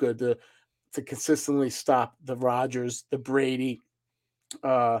not that good to consistently stop the Rodgers, the Brady,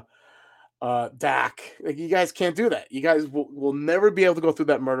 Dak. Like you guys can't do that. You guys will never be able to go through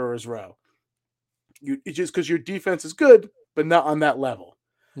that murderer's row. It's just because your defense is good, but not on that level.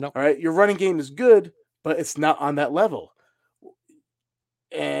 No. All right. Your running game is good, but it's not on that level.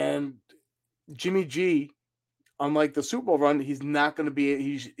 And Jimmy G, unlike the Super Bowl run, he's not going to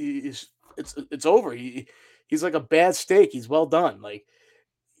be. It's over. He's like a bad steak. He's well done. Like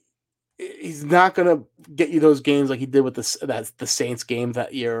he's not going to get you those games like he did with the Saints game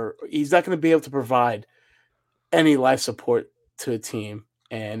that year. He's not going to be able to provide any life support to a team,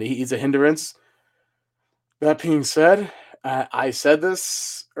 and he's a hindrance. That being said, I said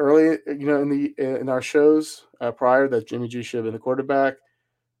this early, in our shows prior that Jimmy G should have been the quarterback.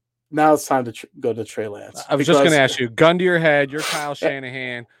 Now it's time to go to Trey Lance. I was just going to ask you, gun to your head, you're Kyle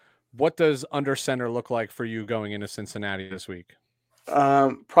Shanahan. What does under center look like for you going into Cincinnati this week?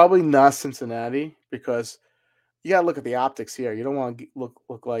 Probably not Cincinnati because you got to look at the optics here. You don't want to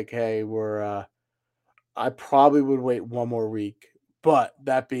look like, hey, we're. I probably would wait one more week. But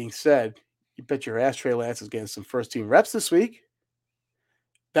that being said, you bet your ass Trey Lance is getting some first team reps this week.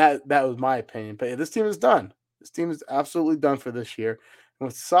 That was my opinion. But yeah, this team is done. This team is absolutely done for this year. And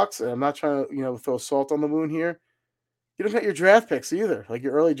what sucks, and I'm not trying to throw salt on the wound here. You don't get your draft picks either, like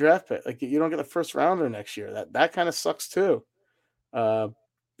your early draft pick. Like you don't get the first rounder next year. That kind of sucks too. I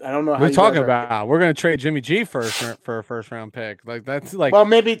don't know how we're talking about. We're going to trade Jimmy G for a first round pick. Like that's like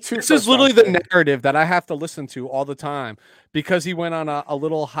maybe two. This is literally the narrative that I have to listen to all the time because he went on a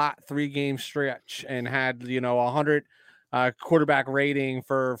little hot 3-game stretch and had 100 quarterback rating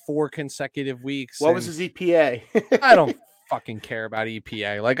for 4 consecutive weeks. What was his EPA? I don't fucking care about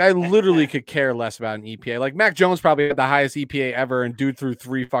EPA. Like I literally could care less about an EPA. Like Mac Jones probably had the highest EPA ever, and dude threw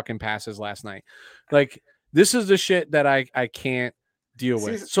 3 fucking passes last night. Like this is the shit that I can't deal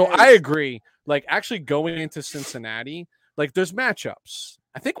with. So I agree. Like actually going into Cincinnati, like there's matchups.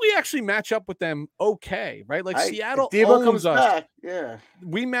 I think we actually match up with them okay, right? Like Seattle owns us. Back. Yeah,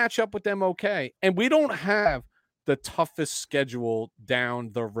 we match up with them okay, and we don't have the toughest schedule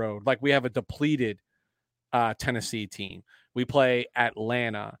down the road. Like we have a depleted Tennessee team. We play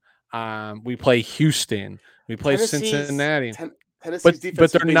Atlanta. We play Houston. We play Cincinnati. Tennessee's defense,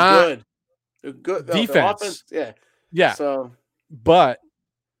 but they're not good. They're good defense. Yeah. So, but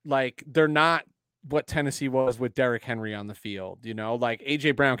like they're not what Tennessee was with Derrick Henry on the field. Like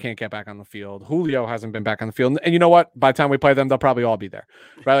AJ Brown can't get back on the field. Julio hasn't been back on the field, and you know what? By the time we play them, they'll probably all be there,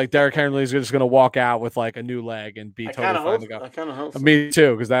 right? Like Derrick Henry is just going to walk out with like a new leg and be totally fine to go. I kind of hope so. Me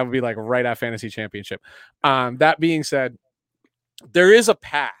too, because that would be like right at fantasy championship. That being said, there is a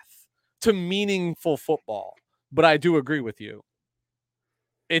path to meaningful football, but I do agree with you.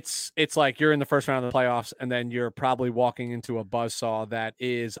 It's like you're in the first round of the playoffs, and then you're probably walking into a buzzsaw that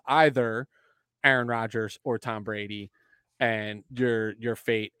is either Aaron Rodgers or Tom Brady, and your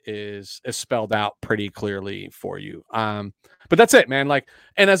fate is spelled out pretty clearly for you. But that's it, man. Like,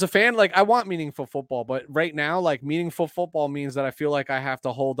 and as a fan, like I want meaningful football, but right now, like meaningful football means that I feel like I have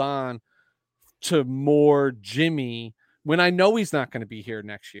to hold on to more Jimmy when I know he's not going to be here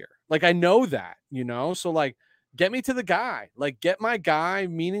next year. Like I know that, so like get me to the guy, like get my guy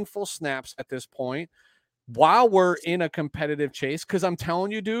meaningful snaps at this point while we're in a competitive chase. Cause I'm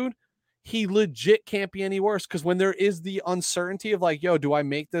telling you, dude, he legit can't be any worse. Cause when there is the uncertainty of like, yo, do I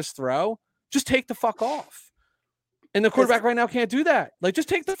make this throw? Just take the fuck off. And the quarterback right now can't do that. Like, just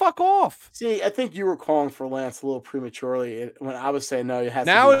take the fuck off. See, I think you were calling for Lance a little prematurely when I was saying no, it has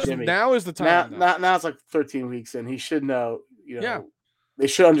Now to be Jimmy. Now is the time. Now it's like 13 weeks in. He should know, Yeah. They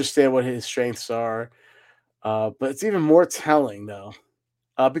should understand what his strengths are. But it's even more telling though.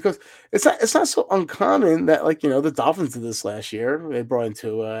 Because it's not so uncommon that the Dolphins did this last year. They brought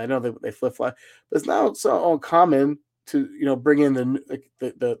into I know they flip flop, but it's not so uncommon to bring in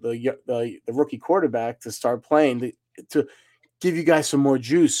the rookie quarterback to start playing to give you guys some more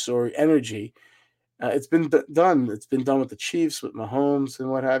juice or energy. It's been done. It's been done with the Chiefs, with Mahomes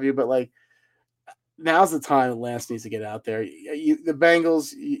and what have you. But now's the time Lance needs to get out there. The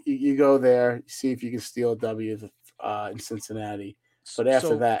Bengals, you go there, you see if you can steal a W in Cincinnati. But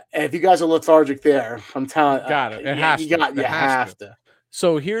after that, and if you guys are lethargic there, I'm telling you, got it. You have to.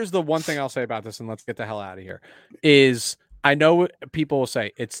 So here's the one thing I'll say about this, and let's get the hell out of here, is I know people will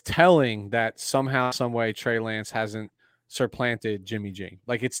say it's telling that somehow, some way, Trey Lance hasn't supplanted Jimmy G.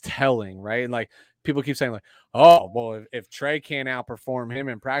 Like, it's telling, right? And people keep saying oh, well, if Trey can't outperform him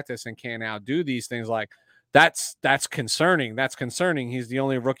in practice and can't outdo these things, that's concerning. That's concerning. He's the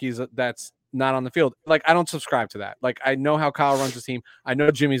only rookie that's not on the field. I don't subscribe to that. I know how Kyle runs his team. I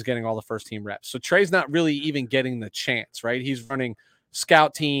know Jimmy's getting all the first team reps. So Trey's not really even getting the chance, right? He's running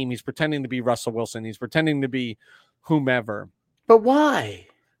scout team. He's pretending to be Russell Wilson. He's pretending to be whomever. But why?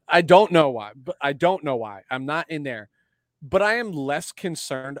 I don't know why. I'm not in there. But I am less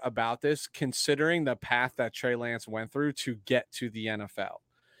concerned about this considering the path that Trey Lance went through to get to the NFL.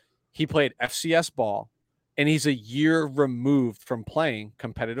 He played FCS ball, and he's a year removed from playing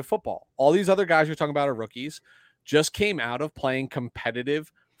competitive football. All these other guys you're talking about are rookies, just came out of playing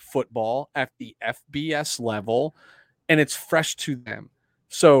competitive football at the FBS level, and it's fresh to them.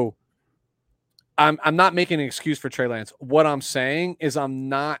 So I'm not making an excuse for Trey Lance. What I'm saying is I'm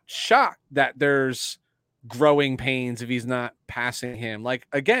not shocked that there's growing pains if he's not passing him.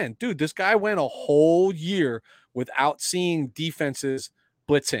 Again, dude, this guy went a whole year without seeing defenses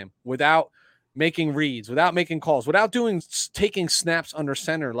blitz him, without making reads, without making calls, without taking snaps under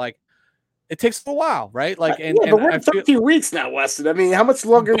center. It takes a while, right? But we're 13 weeks now, Weston. I mean, how much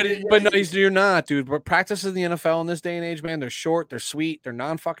longer? But no, you're not, dude. But practices in the NFL in this day and age, man, they're short, they're sweet, they're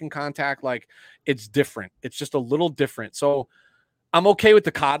non-fucking contact. It's different. It's just a little different. So I'm okay with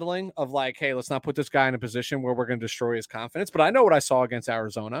the coddling of hey, let's not put this guy in a position where we're going to destroy his confidence. But I know what I saw against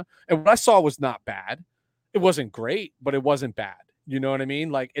Arizona, and what I saw was not bad. It wasn't great, but it wasn't bad. You know what I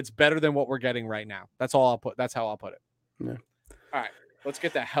mean? It's better than what we're getting right now. That's how I'll put it. Yeah. All right. Let's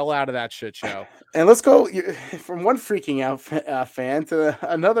get the hell out of that shit show. And let's go from one freaking out fan to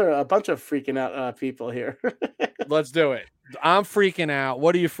a bunch of freaking out people here. Let's do it. I'm freaking out.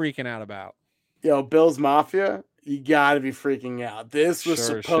 What are you freaking out about? Yo, Bills Mafia, you got to be freaking out. This was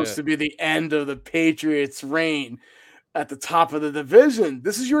supposed to be the end of the Patriots' reign at the top of the division.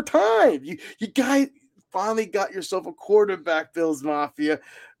 This is your time. You guys finally got yourself a quarterback, Bills Mafia,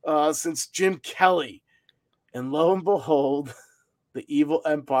 since Jim Kelly. And lo and behold, the evil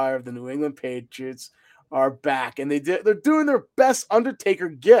empire of the New England Patriots are back. And they're doing their best Undertaker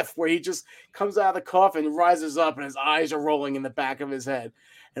gif where he just comes out of the coffin, rises up, and his eyes are rolling in the back of his head.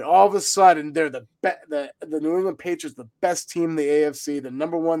 And all of a sudden, they're the New England Patriots, the best team in the AFC, the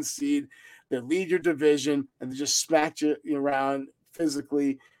number one seed. They lead your division, and they just smack you around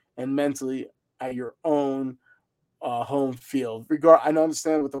physically and mentally at your own home field. I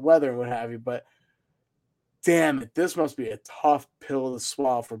understand with the weather and what have you, but damn it, this must be a tough pill to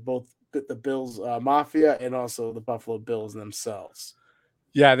swallow for both the Bills Mafia and also the Buffalo Bills themselves.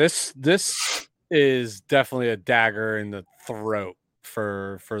 Yeah, this is definitely a dagger in the throat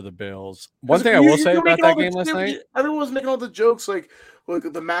for the Bills. One thing I will say about that game last night, everyone was making all the jokes like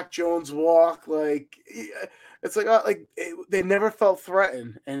the Mac Jones walk, it's they never felt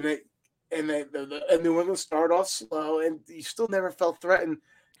threatened, and New England started off slow, and you still never felt threatened.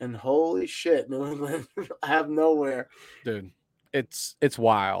 And holy shit, New England out of nowhere, dude, it's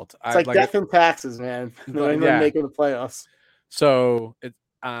wild. It's death and taxes, man. New England making the playoffs. So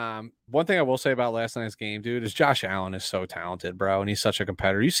one thing I will say about last night's game, dude, is Josh Allen is so talented, bro, and he's such a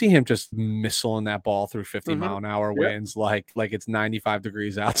competitor. You see him just missiling that ball through 50-mile-an-hour winds like it's 95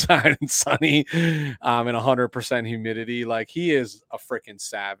 degrees outside and sunny, and 100% humidity. He is a freaking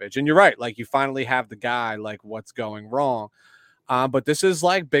savage. And you're right, you finally have the guy. What's going wrong? But this is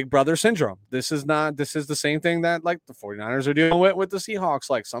Big Brother syndrome. This is the same thing that the 49ers are dealing with the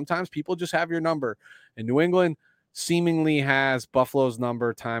Seahawks. Sometimes people just have your number, and New England seemingly has Buffalo's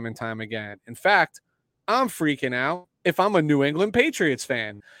number time and time again. In fact, I'm freaking out if I'm a New England Patriots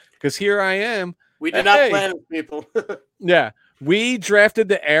fan, because here I am. We did not plan it, people. Yeah. We drafted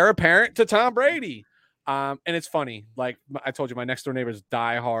the heir apparent to Tom Brady. And it's funny. Like I told you, my next door neighbor is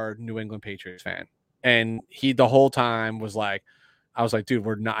diehard New England Patriots fan, and he the whole time was like, I was like, dude,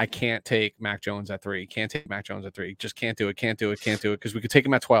 I can't take Mac Jones at 3. Can't take Mac Jones at 3. Just can't do it. Can't do it. Can't do it. Because we could take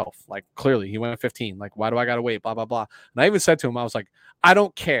him at 12. Like, clearly, he went at 15. Like, why do I got to wait? Blah, blah, blah. And I even said to him, I was like, I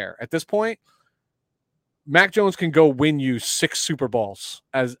don't care. At this point, Mac Jones can go win you 6 Super Bowls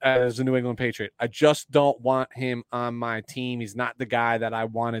as a New England Patriot. I just don't want him on my team. He's not the guy that I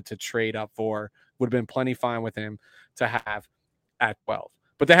wanted to trade up for. Would have been plenty fine with him to have at 12.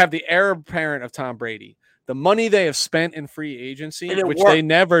 But they have the heir apparent of Tom Brady. The money they have spent in free agency, which works. they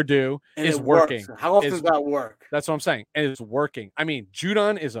never do, is working. How often does that work? That's what I'm saying. It's working. I mean,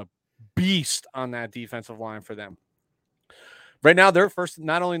 Judon is a beast on that defensive line for them. Right now, they're first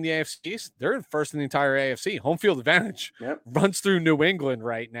not only in the AFC East, they're first in the entire AFC. Home field advantage runs through New England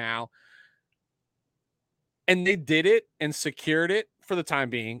right now. And they did it and secured it for the time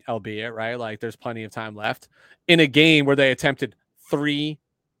being, albeit, right? Like there's plenty of time left in a game where they attempted 3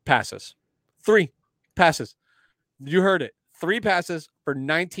 passes. 3 passes. You heard it. 3 passes for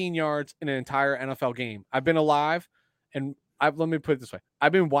 19 yards in an entire NFL game. I've been alive, and let me put it this way.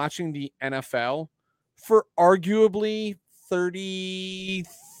 I've been watching the NFL for arguably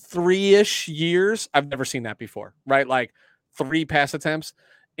 33-ish years. I've never seen that before, right? Like 3 pass attempts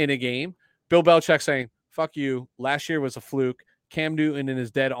in a game. Bill Belichick saying, fuck you. Last year was a fluke. Cam Newton and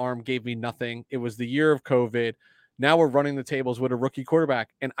his dead arm gave me nothing. It was the year of COVID. Now we're running the tables with a rookie quarterback,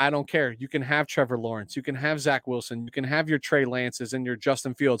 and I don't care. You can have Trevor Lawrence. You can have Zach Wilson. You can have your Trey Lances and your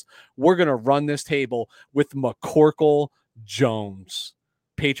Justin Fields. We're going to run this table with McCorkle Jones.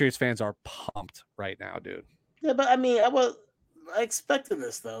 Patriots fans are pumped right now, dude. Yeah, but I mean, I expected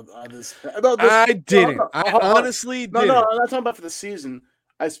this, though. I didn't. I honestly didn't. No, I'm not talking about for the season.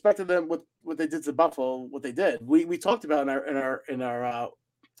 I expected them with what they did to Buffalo, what they did. We talked about in our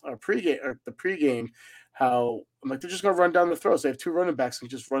pregame or the pregame how I'm like they're just gonna run down the throats. They have 2 running backs and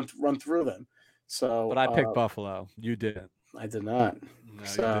just run through them. So, but I picked Buffalo. You didn't. I did not. No,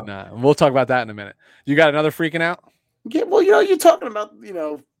 you did not. We'll talk about that in a minute. You got another freaking out? Yeah. Well, you're talking about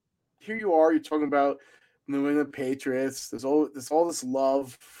here you are. You're talking about New England Patriots. There's all this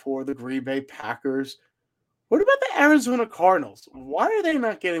love for the Green Bay Packers. What about the Arizona Cardinals? Why are they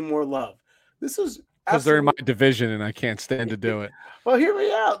not getting more love? This is because they're in my division and I can't stand to do it. Well, hear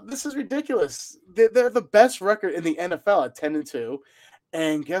me out. This is ridiculous. They're the best record in the NFL at 10-2,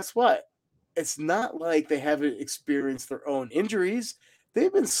 and guess what? It's not like they haven't experienced their own injuries.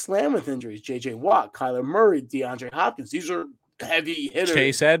 They've been slammed with injuries. J.J. Watt, Kyler Murray, DeAndre Hopkins. These are heavy hitters.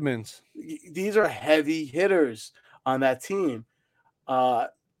 Chase Edmonds. These are heavy hitters on that team. And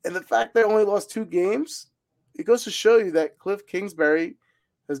the fact they only lost 2 games, it goes to show you that Cliff Kingsbury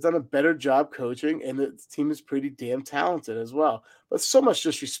has done a better job coaching, and the team is pretty damn talented as well. But so much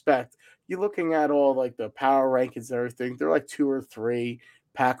disrespect. You're looking at all like the power rankings and everything. They're like 2 or 3.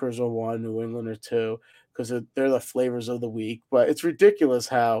 Packers are 1, New England are 2, because they're the flavors of the week. But it's ridiculous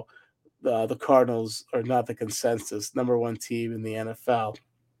how the Cardinals are not the consensus number 1 team in the NFL,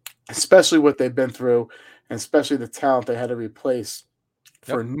 especially what they've been through, and especially the talent they had to replace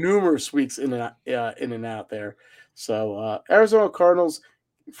for numerous weeks in and out there. So Arizona Cardinals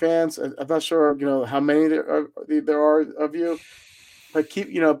fans, I'm not sure how many there are of you, but keep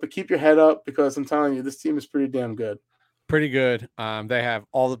your head up, because I'm telling you, this team is pretty damn good. Pretty good. They have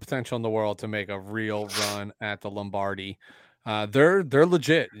all the potential in the world to make a real run at the Lombardi. They're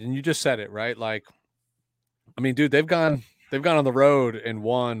legit, and you just said it, right? Like, I mean, dude, they've gone on the road and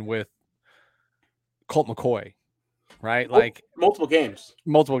won with Colt McCoy, right? Like multiple games.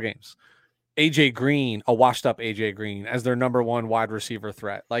 AJ Green, a washed up AJ Green as their number 1 wide receiver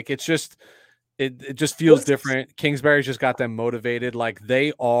threat. Like it just feels different. Kingsbury's just got them motivated. Like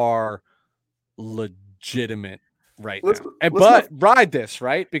they are legitimate right now. But ride this,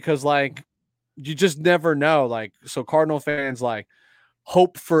 right? Because like you just never know. Like, so Cardinal fans, like,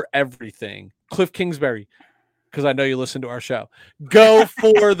 hope for everything. Cliff Kingsbury, because I know you listen to our show, go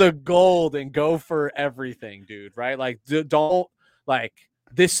for the gold and go for everything, dude. Right? Like, don't like.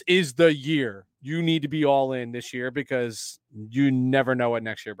 This is the year. You need to be all in this year, because you never know what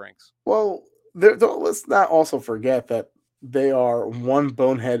next year brings. Well, let's not also forget that they are 1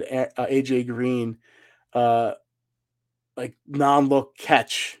 bonehead AJ Green, like non-look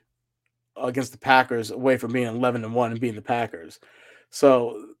catch against the Packers away from being 11-1 and being the Packers.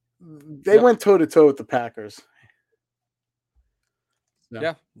 So they went toe-to-toe with the Packers.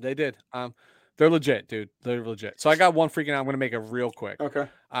 Yeah, they did. They're legit, dude. They're legit. So I got one freaking out. I'm going to make it real quick. Okay.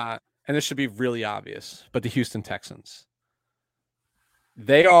 And this should be really obvious, but the Houston Texans.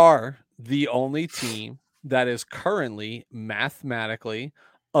 They are the only team that is currently mathematically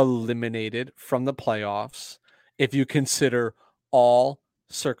eliminated from the playoffs if you consider all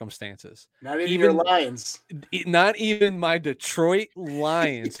circumstances. Not even your Even Lions. not even my Detroit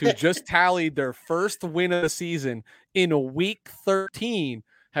Lions, who just tallied their first win of the season in week 13,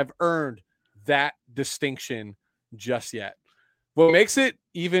 have earned that distinction just yet. What makes it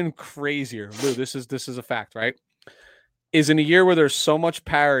even crazier, Lou, this is a fact, right? Is in a year where there's so much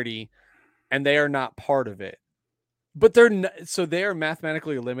parity and they are not part of it. But they're not, so they are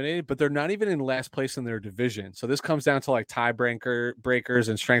mathematically eliminated, but they're not even in last place in their division. So this comes down to like breakers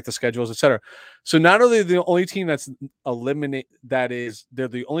and strength of schedules, etc. So not only the only team that's they're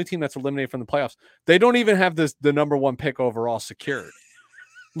the only team that's eliminated from the playoffs. They don't even have the number one pick overall secured.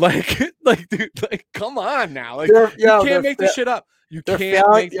 Like, dude, come on now. Like, you can't make this shit up. You can't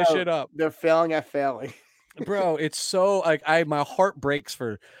make this shit up. They're failing at failing. Bro, it's so like my heart breaks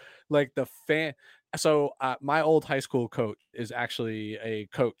for like the fan. So my old high school coach is actually a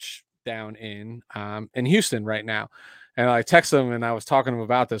coach down in Houston right now. And I texted him and I was talking to him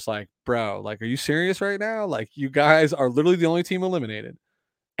about this, like, bro, like, are you serious right now? Like, you guys are literally the only team eliminated.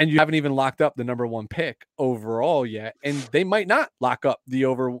 And you haven't even locked up the number one pick overall yet. And they might not lock up the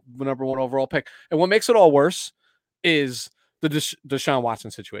number one overall pick. And what makes it all worse is the Deshaun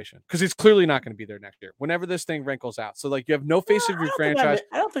Watson situation, because he's clearly not going to be there next year whenever this thing wrinkles out. So like, you have no face of your franchise.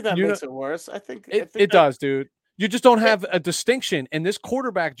 I don't think that makes it worse. I think it does, dude. You just don't have a distinction, and this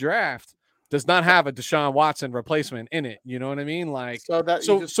quarterback draft does not have a Deshaun Watson replacement in it. You know what I mean? Like, so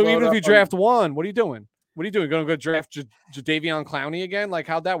even if you draft one, what are you doing? What are you doing? Going to go draft Jadeveon Clowney again? Like,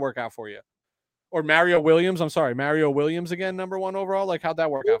 how'd that work out for you? Or Mario Williams? I'm sorry, Mario Williams again, number one overall. Like, how'd that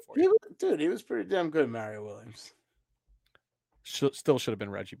work out for you? Dude, he was pretty damn good, Mario Williams. Still should have been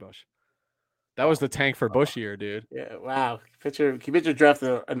Reggie Bush. That was the tank for Bush year, dude. Yeah, wow. Can you picture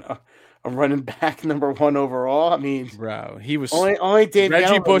drafting a running back number one overall? I mean, bro, he was only Dave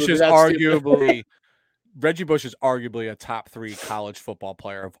Reggie Bush is arguably Reggie Bush is arguably a top 3 college football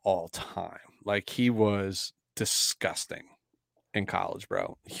player of all time. Like, he was disgusting in college,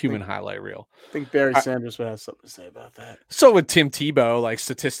 bro. Human highlight reel. I think Barry Sanders would have something to say about that. So would Tim Tebow, like,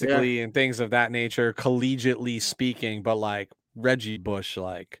 statistically and things of that nature, collegiately speaking, but like Reggie Bush,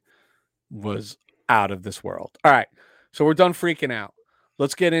 like, was out of this world. All right. So we're done freaking out.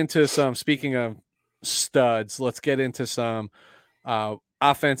 Let's get into some, speaking of studs, let's get into some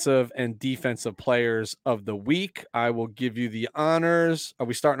offensive and defensive players of the week. I will give you the honors. Are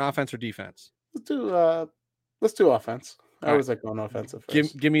we starting offense or defense? Let's do offense. I always like going offensive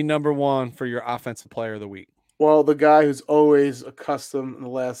first. Give me number one for your offensive player of the week. Well, the guy who's always accustomed in the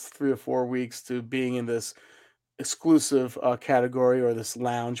last 3 or 4 weeks to being in this exclusive category, or this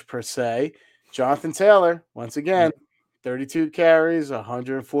lounge per se, Jonathan Taylor, once again, 32 carries,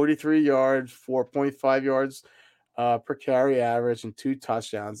 143 yards, 4.5 yards per carry average, and 2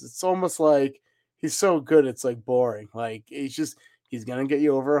 touchdowns. It's almost like he's so good, it's like boring. Like, he's going to get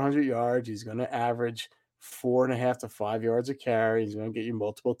you over 100 yards. He's going to average 4.5 to 5 yards a carry. He's going to get you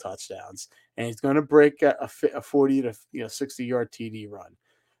multiple touchdowns, and he's going to break a 40 to 60 yard TD run.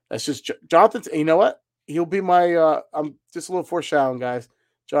 That's just Jonathan. You know what? He'll be my. I'm just a little foreshadowing, guys.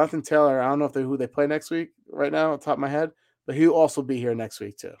 Jonathan Taylor. I don't know who they play next week right now, on top of my head, but he'll also be here next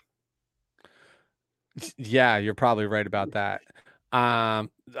week too. Yeah, you're probably right about that. A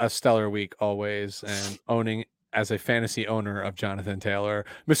stellar week always, and owning as a fantasy owner of Jonathan Taylor.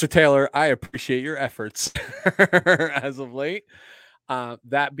 Mr. Taylor, I appreciate your efforts as of late.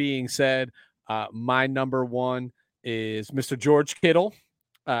 That being said, my number one is Mr. George Kittle.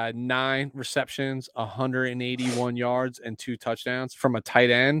 9 receptions, 181 yards, and 2 touchdowns from a tight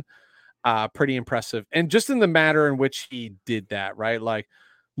end. Pretty impressive. And just in the matter in which he did that, right? Like,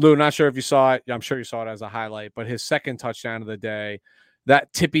 Lou, not sure if you saw it. I'm sure you saw it as a highlight, but his second touchdown of the day,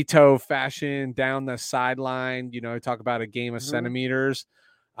 that tippy toe fashion down the sideline, talk about a game of centimeters.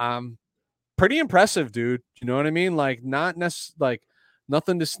 Pretty impressive, dude. You know what I mean? Like, not like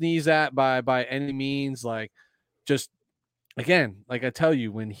nothing to sneeze at by any means. Like, just, again, like I tell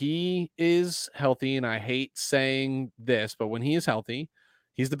you, when he is healthy, and I hate saying this, but when he is healthy,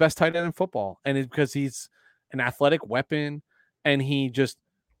 he's the best tight end in football. And it's because he's an athletic weapon, and he just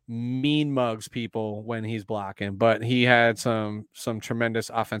mean mugs people when he's blocking. But he had some tremendous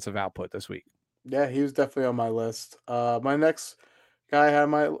offensive output this week. Yeah, he was definitely on my list. My next guy I had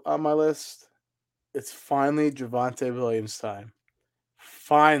on my list, it's finally Javonte Williams time.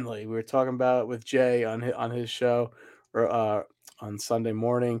 Finally, we were talking about it with Jay on his show, or on Sunday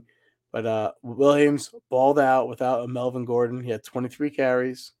morning, but Williams balled out without a Melvin Gordon. He had 23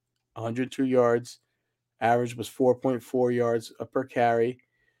 carries, 102 yards. Average was 4.4 yards per carry.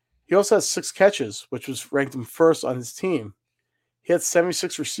 He also has 6 catches, which was ranked him first on his team. He had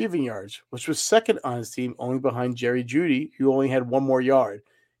 76 receiving yards, which was second on his team, only behind Jerry Jeudy, who only had one more yard.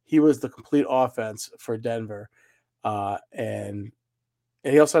 He was the complete offense for Denver. And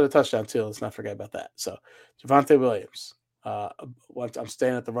he also had a touchdown, too. Let's not forget about that. So, Javonte Williams. I'm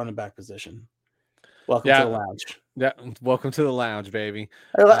staying at the running back position. Welcome to the lounge. Yeah, welcome to the lounge, baby.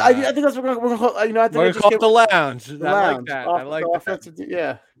 I think that's what we're going to call. I think we're going to call it the lounge. The I lounge. like that. I like the offensive.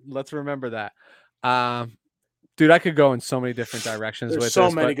 Yeah. Let's remember that. Dude, I could go in so many different directions. There's with so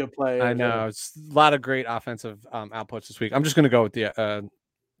this, many good players. I know it's a lot of great offensive outputs this week. I'm just going to go with the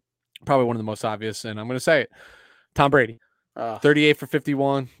probably one of the most obvious, and I'm going to say it: Tom Brady, 38 for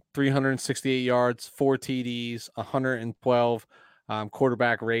 51, 368 yards, 4 TDs, 112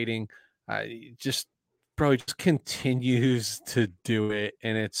 quarterback rating. Just continues to do it,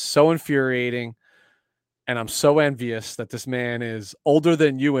 and it's so infuriating. And I'm so envious that this man is older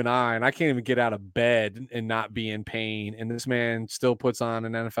than you and I can't even get out of bed and not be in pain. And this man still puts on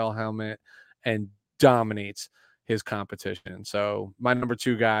an NFL helmet and dominates his competition. So my number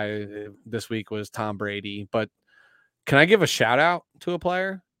 2 guy this week was Tom Brady. But can I give a shout out to a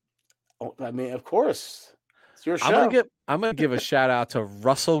player? Oh, I mean, of course. It's your show. I'm gonna give a shout out to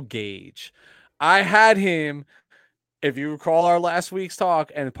Russell Gage. I had him. If you recall our last week's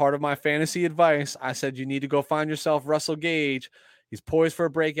talk and part of my fantasy advice, I said you need to go find yourself Russell Gage. He's poised for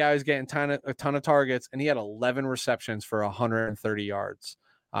a breakout. He's getting a ton of targets, and he had 11 receptions for 130 yards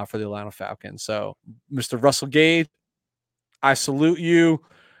for the Atlanta Falcons. So, Mr. Russell Gage, I salute you.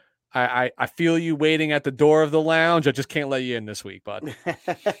 I feel you waiting at the door of the lounge. I just can't let you in this week, bud.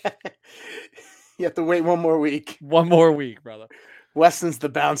 You have to wait one more week. One more week, brother. Weston's the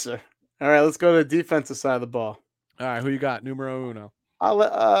bouncer. All right, let's go to the defensive side of the ball. All right, who you got? Numero uno. All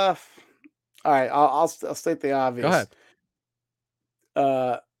right, I'll state the obvious. Go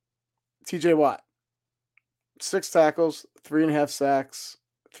ahead. TJ Watt, 6 tackles, 3.5 sacks,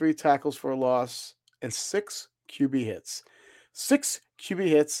 3 tackles for a loss, and 6 QB hits. 6 QB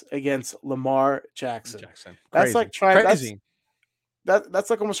hits against Lamar Jackson. That's like trying. That's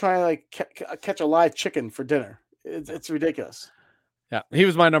like almost trying to like catch a live chicken for dinner. It's ridiculous. Yeah, he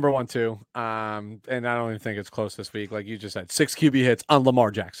was my number 1 too. And I don't even think it's close this week. Like you just said, 6 QB hits on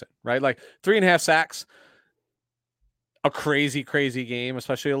Lamar Jackson, right? Like 3.5 sacks. A crazy game,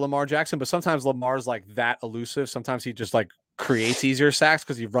 especially Lamar Jackson. But sometimes Lamar's like that elusive. Sometimes he just like creates easier sacks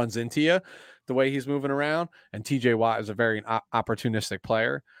because he runs into you the way he's moving around. And TJ Watt is a very opportunistic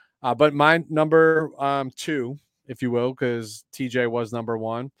player. But my number 2, if you will, because TJ was number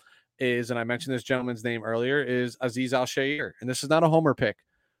 1, is, and I mentioned this gentleman's name earlier, is Azeez Al-Shaair. And this is not a homer pick.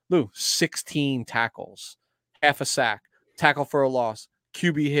 Lou, 16 tackles, half a sack, tackle for a loss,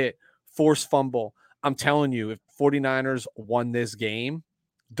 QB hit, forced fumble. I'm telling you, if 49ers won this game,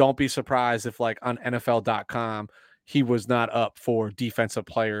 don't be surprised if like on NFL.com, he was not up for defensive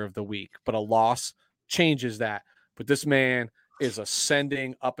player of the week, but a loss changes that. But this man is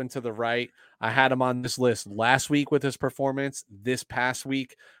ascending up and to the right. I had him on this list last week with his performance. This past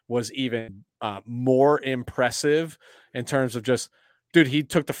week was even more impressive in terms of just, dude, he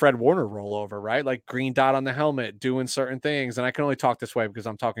took the Fred Warner rollover, right? Like green dot on the helmet, doing certain things. And I can only talk this way because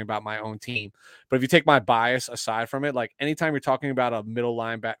I'm talking about my own team. But if you take my bias aside from it, like anytime you're talking about a middle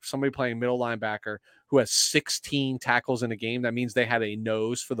linebacker, somebody playing middle linebacker who has 16 tackles in a game, that means they had a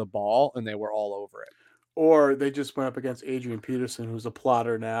nose for the ball and they were all over it. Or they just went up against Adrian Peterson, who's a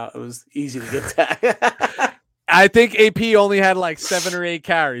plotter now. It was easy to get that. I think AP only had like 7 or 8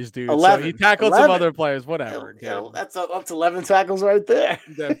 carries, dude. 11. So he tackled some other players, whatever. Yeah, that's up to 11 tackles right there.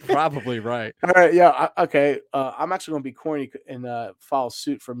 That's probably right. All right, yeah, okay. I'm actually going to be corny and follow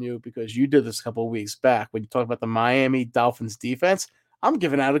suit from you because you did this a couple of weeks back when you talked about the Miami Dolphins defense. I'm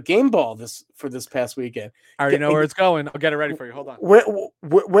giving out a game ball for this past weekend. I already know where it's going. I'll get it ready for you. Hold on.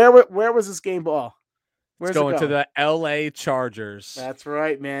 Where was this game ball? It's going to the LA Chargers. That's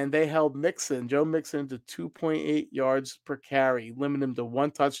right, man. They held Joe Mixon, to 2.8 yards per carry, limited him to 1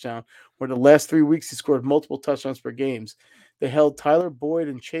 touchdown, where the last 3 weeks he scored multiple touchdowns per games. They held Tyler Boyd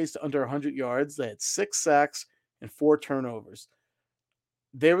and Chase to under 100 yards. They had 6 sacks and 4 turnovers.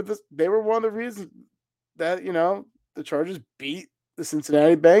 They were one of the reasons that, the Chargers beat the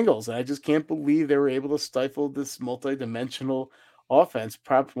Cincinnati Bengals. And I just can't believe they were able to stifle this multidimensional offense,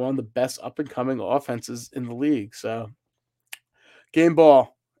 perhaps one of the best up-and-coming offenses in the league. So, game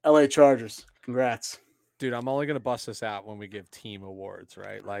ball, LA Chargers. Congrats. Dude, I'm only going to bust this out when we give team awards,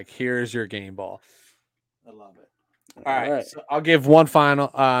 right? Like, here's your game ball. I love it. All right. So I'll give one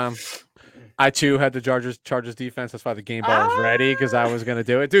final. I, too, had the Chargers defense. That's why the game ball was ready, because I was going to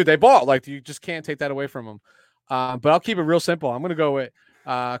do it. Dude, they bought. Like, you just can't take that away from them. But I'll keep it real simple. I'm going to go with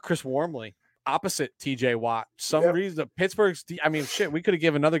Chris Wormley. opposite TJ Watt. Some Yep. reason Pittsburgh's, I mean, shit, we could have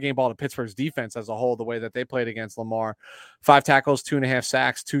given another game ball to Pittsburgh's defense as a whole, the way that they played against Lamar. 5 tackles, 2.5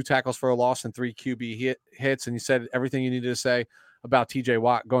 sacks, 2 tackles for a loss, and 3 QB hits. And you said everything you needed to say about TJ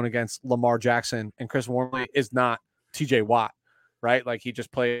Watt going against Lamar Jackson, and Chris Wormley is not TJ Watt, right? Like he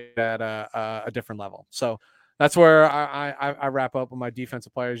just played at a different level. So that's where I wrap up with my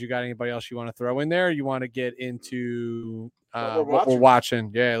defensive players. You got anybody else you want to throw in there? You want to get into what we're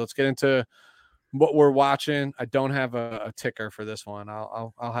watching? Yeah, let's get into what we're watching. I don't have a ticker for this one.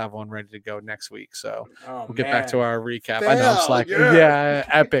 I'll have one ready to go next week. So we'll get back to our recap. I know it's like, yeah,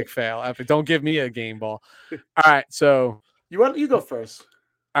 epic fail. Epic. Don't give me a game ball. All right. So you go first.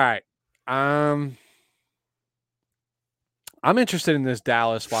 All right. I'm interested in this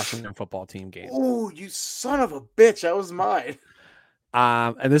Dallas Washington football team game. Oh, you son of a bitch. That was mine.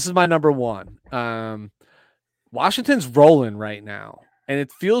 And this is my number one. Washington's rolling right now. And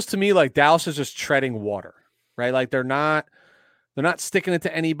it feels to me like Dallas is just treading water, right? Like they're not sticking it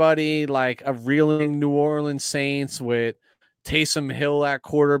to anybody, like a reeling New Orleans Saints with Taysom Hill at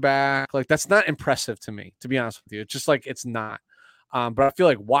quarterback. Like that's not impressive to me, to be honest with you. It's just like it's not. But I feel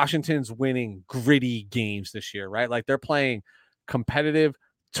like Washington's winning gritty games this year, right? Like they're playing competitive,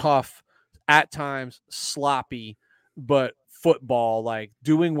 tough, at times sloppy, but football, like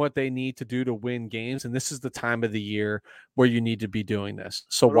doing what they need to do to win games. And this is the time of the year where you need to be doing this.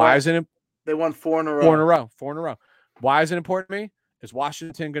 So why isn't it? They won 4 in a row. 4 in a row. Why is it important to me? Is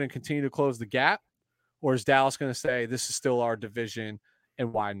Washington going to continue to close the gap? Or is Dallas going to say this is still our division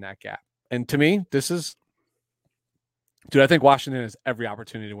and widen that gap? And to me, I think Washington has every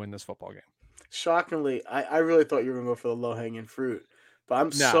opportunity to win this football game. Shockingly, I really thought you were going to go for the low-hanging fruit. But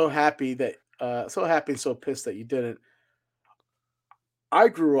I'm so happy and so pissed that you didn't. I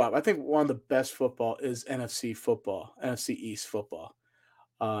grew up. I think one of the best football is NFC football, NFC East football.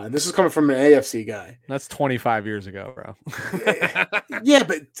 And this is coming from an AFC guy. That's 25 years ago, bro. Yeah,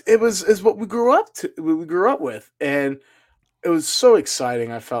 but it's what we grew up to. We grew up with, and it was so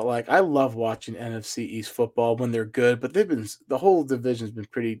exciting. I felt like I love watching NFC East football when they're good, but the whole division's been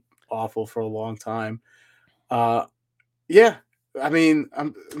pretty awful for a long time. Yeah, I mean,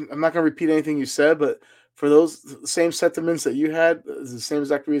 I'm not going to repeat anything you said, but for those same sentiments that you had, is the same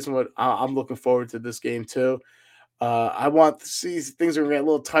exact reason what I'm looking forward to this game too. I want to see things are going to get a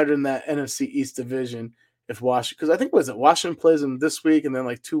little tighter in that NFC East division if Washington, because I think Washington plays them this week and then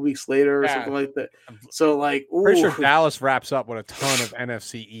like 2 weeks later or something like that. So like, pretty sure Dallas wraps up with a ton of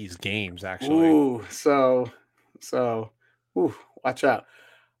NFC East games actually. Watch out.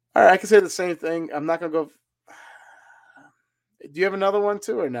 All right, I can say the same thing. I'm not going to go. Do you have another one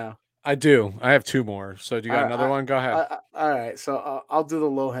too or no? I do. I have 2 more. So do you got another one? Go ahead. All right. So I'll do the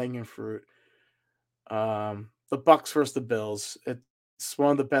low hanging fruit. The Bucks versus the Bills. It's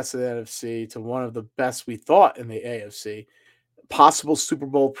one of the best in the NFC to one of the best we thought in the AFC. Possible Super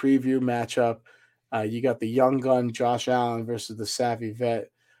Bowl preview matchup. You got the young gun Josh Allen versus the savvy vet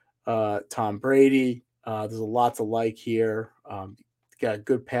Tom Brady. There's a lot to like here. Got a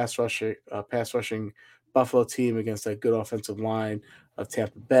good pass rushing Buffalo team against a good offensive line of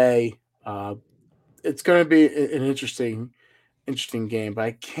Tampa Bay. It's going to be an interesting game, but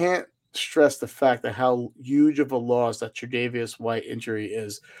I can't stress the fact that how huge of a loss that Tre'Davious White injury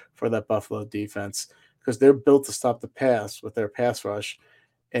is for that Buffalo defense, because they're built to stop the pass with their pass rush,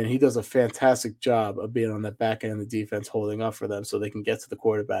 and he does a fantastic job of being on the back end of the defense, holding up for them so they can get to the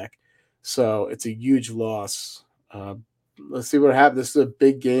quarterback. So it's a huge loss. Let's see what happens. This is a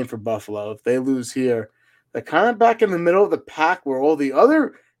big game for Buffalo. If they lose here, they're kind of back in the middle of the pack where all the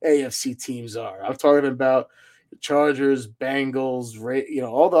other AFC teams are. I'm talking about the Chargers, Bengals,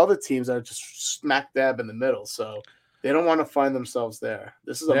 all the other teams are just smack dab in the middle. So they don't want to find themselves there.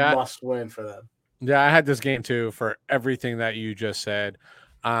 This is a must win for them. Yeah, I had this game too for everything that you just said.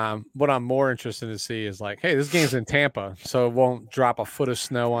 What I'm more interested to see is like, hey, this game's in Tampa, so it won't drop a foot of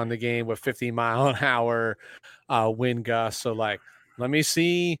snow on the game with 50-mile-an-hour wind gusts. So like, let me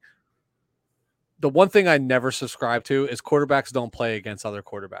see. The one thing I never subscribe to is quarterbacks don't play against other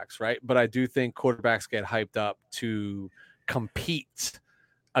quarterbacks, right? But I do think quarterbacks get hyped up to compete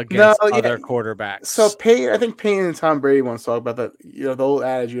against other quarterbacks. So I think Payne and Tom Brady want to talk about that. The old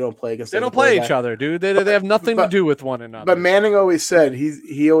adage, you don't play against. They don't play each other, dude. They have nothing to do with one another. But Manning always said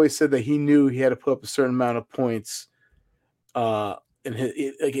he always said that he knew he had to put up a certain amount of points. In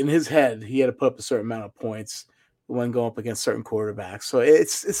his head, he had to put up a certain amount of points when going up against certain quarterbacks. So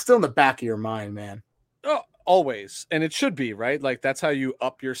it's still in the back of your mind, man. Oh, always. And it should be, right? Like that's how you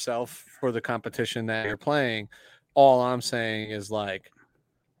up yourself for the competition that you're playing. All I'm saying is like,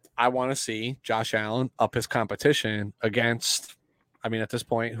 I want to see Josh Allen up his competition against I mean, at this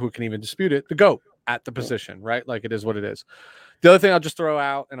point, who can even dispute it? The GOAT at the position, right? Like it is what it is. The other thing I'll just throw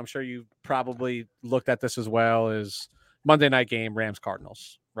out, and I'm sure you probably looked at this as well, is Monday night game, Rams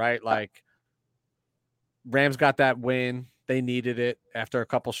Cardinals, right? Like Rams got that win. They needed it after a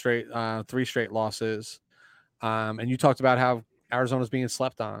couple straight, 3 straight losses. And you talked about how Arizona's being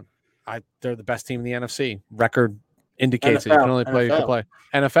slept on. They're the best team in the NFC. Record indicates it. You can only play who you can play.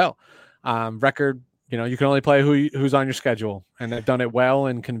 NFL record. You know, you can only play who's on your schedule, and they've done it well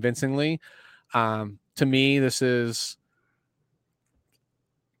and convincingly. To me, this is,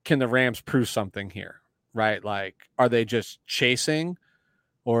 can the Rams prove something here, right? Like, are they just chasing,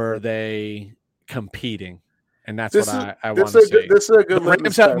 or are they competing? And that's what I want to see. This is a good. The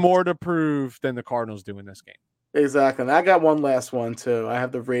Rams have more to prove than the Cardinals do in this game. Exactly. And I got one last one too. I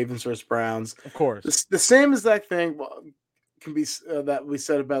have the Ravens versus Browns. Of course. The same exact thing can be that we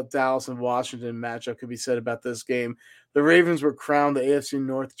said about Dallas and Washington matchup could be said about this game. The Ravens were crowned the AFC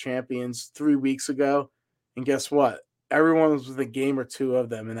North champions 3 weeks ago. And guess what? Everyone was within a game or two of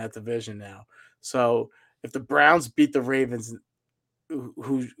them in that division now. So if the Browns beat the Ravens,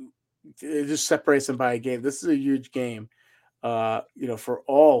 who it just separates them by a game, this is a huge game, for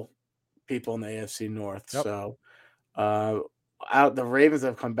all people in the AFC North. Yep. So the Ravens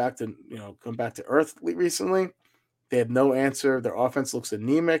have come back to earth recently. They have no answer. Their offense looks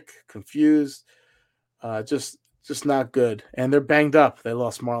anemic, confused, just not good. And they're banged up. They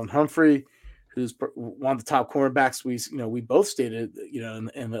lost Marlon Humphrey, who's one of the top cornerbacks we both stated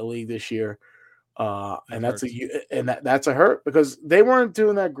in the league this year. And that's a hurt because they weren't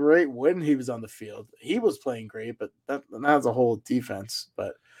doing that great when he was on the field. He was playing great, but that's a whole defense.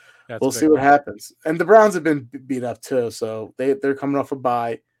 But we'll see what happens. And the Browns have been beat up too, so they're coming off a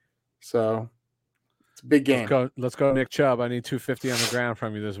bye. So it's a big game. Let's go, Nick Chubb. I need 250 on the ground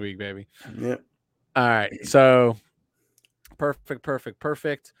from you this week, baby. Yeah. All right. So perfect.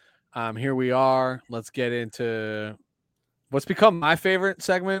 Here we are. Let's get into what's become my favorite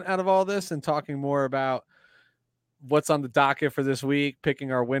segment out of all this and talking more about what's on the docket for this week,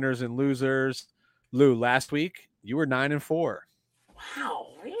 picking our winners and losers. Lou, last week you were 9-4. Wow,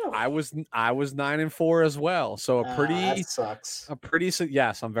 really? I was 9-4 as well. So that sucks.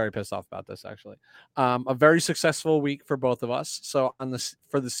 Yes, I'm very pissed off about this actually. A very successful week for both of us. So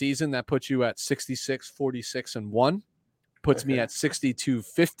for the season, that puts you at 66-46-1. Puts me at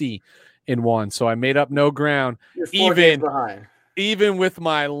 62-50-1. So I made up no ground. You're 4 games behind. Even with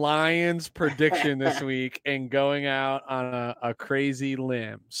my Lions prediction this week and going out on a crazy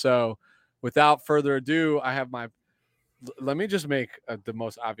limb. So without further ado, let me just make the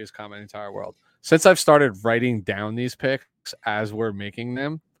most obvious comment in the entire world. Since I've started writing down these picks as we're making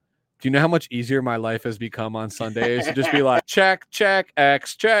them, do you know how much easier my life has become on Sundays to just be like, check,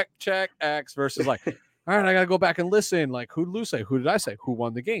 X, check, X, versus like, all right, I got to go back and listen. Like, who did Lou say? Who did I say? Who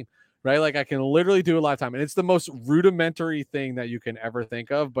won the game? Right? Like, I can literally do a live time. And it's the most rudimentary thing that you can ever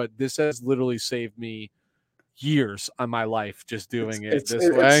think of. But this has literally saved me years on my life just doing it this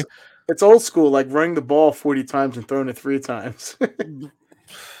way. It's old school, like running the ball 40 times and throwing it 3 times.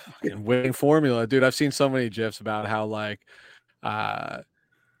 Winning formula. Dude, I've seen so many GIFs about how, like,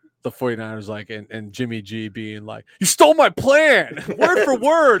 the 49ers, like, and Jimmy G being like, you stole my plan, word for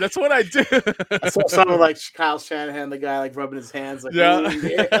word. That's what I do. I saw someone like Kyle Shanahan, the guy, like, rubbing his hands. Like, yeah.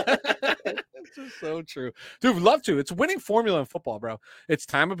 It's just so true. Dude, we'd love to. It's winning formula in football, bro. It's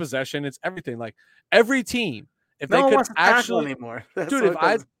time of possession. It's everything. Like, every team, if they could actually anymore. Dude,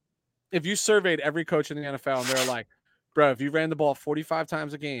 if you surveyed every coach in the NFL and they're like, bro, if you ran the ball 45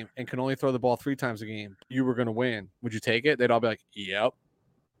 times a game and can only throw the ball 3 times a game, you were going to win. Would you take it? They'd all be like, yep.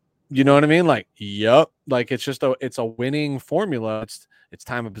 You know what I mean? Like, yep. Like, it's just it's a winning formula. It's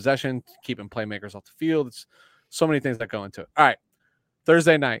time of possession, keeping playmakers off the field. It's so many things that go into it. All right.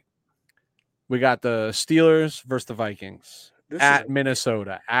 Thursday night, we got the Steelers versus the Vikings at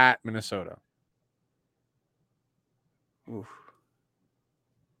Minnesota. Oof.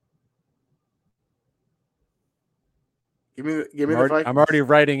 Give me the Vikings. I'm already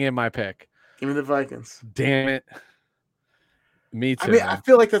writing in my pick. Give me the Vikings. Damn it. Me too. I mean, I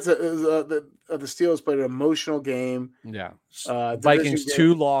feel like that's the Steelers played an emotional game. Yeah. Vikings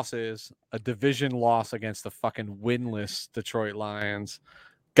 2 losses, a division loss against the fucking winless Detroit Lions.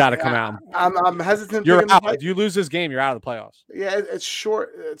 Got to come out. I'm hesitant. You're out. If you lose this game, you're out of the playoffs. Yeah, it's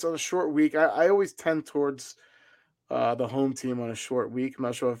short. It's on a short week. I always tend towards the home team on a short week. I'm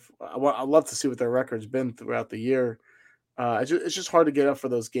not sure if I'd love to see what their record's been throughout the year. It's just hard to get up for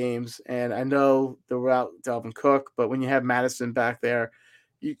those games. And I know they're without Dalvin Cook, but when you have Madison back there,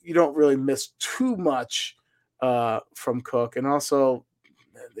 you don't really miss too much from Cook. And also,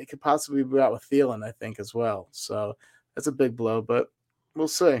 they could possibly be out with Thielen, I think, as well. So That's a big blow, but we'll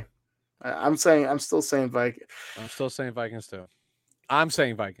see. I'm still saying Vikings. I'm still saying Vikings too. I'm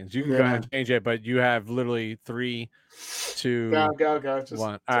saying Vikings. You can go ahead Yeah. and change it, but you have literally 3, 2, Go. Just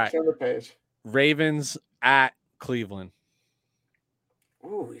 1. All right. turn the page. Ravens at Cleveland.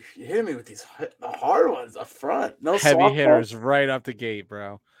 Ooh, you hit me with the hard ones up front. No Heavy softballs. hitters right up the gate,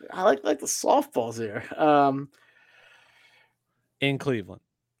 bro. I like the softballs here. In Cleveland.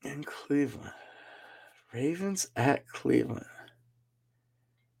 In Cleveland. Ravens at Cleveland.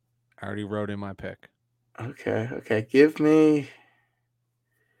 I already wrote in my pick. Okay. Give me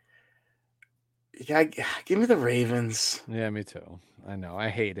the Ravens. Yeah, me too. I know. I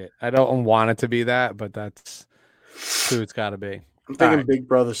hate it. I don't want it to be that, but that's who it's got to be. I'm thinking right. Big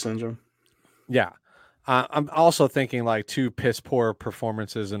Brother syndrome. Yeah. I'm also thinking like 2 piss poor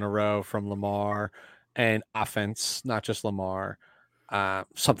performances in a row from Lamar and offense, not just Lamar.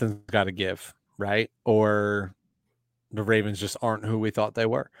 Something's got to give, right? Or the Ravens just aren't who we thought they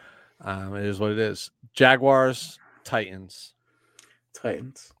were. It is what it is. Jaguars, Titans.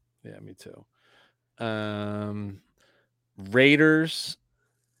 Titans. Yeah, me too. Raiders,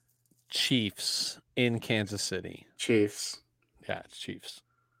 Chiefs in Kansas City. Chiefs. Yeah, it's Chiefs.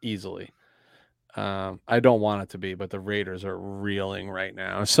 Easily. I don't want it to be, but the Raiders are reeling right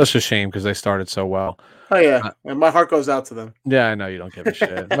now. It's such a shame because they started so well. Oh yeah, and my heart goes out to them. Yeah, I know you don't give a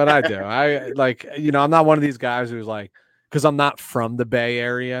shit, but I do. I like, I'm not one of these guys who's like, because I'm not from the Bay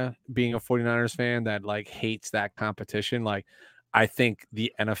Area, being a 49ers fan that like hates that competition. Like, I think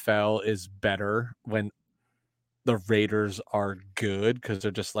the NFL is better when the Raiders are good because they're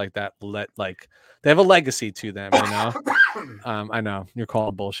just like that. They have a legacy to them, you know. I know you're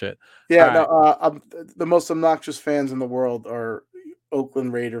calling bullshit. Yeah, All no. The most obnoxious fans in the world are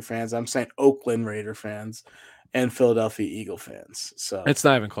Oakland Raider fans. I'm saying Oakland Raider fans and Philadelphia Eagle fans. So it's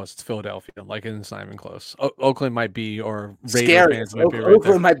not even close. It's Philadelphia. Like, it's not even close. Oakland might be, or Raider scary. fans might be right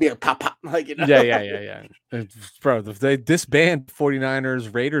Oakland there. might be a pop. Like, you know? Yeah. Bro, they disbanded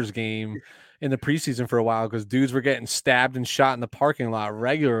 49ers Raiders game in the preseason for a while because dudes were getting stabbed and shot in the parking lot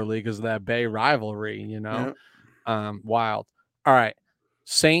regularly because of that Bay rivalry, you know? Yeah. Wild. All right.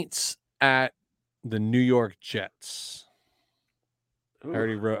 Saints at the New York Jets. Ooh. I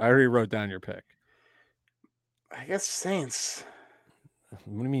already wrote down your pick. I guess Saints. What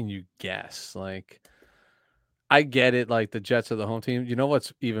do you mean you guess? Like, I get it. Like, the Jets are the home team. You know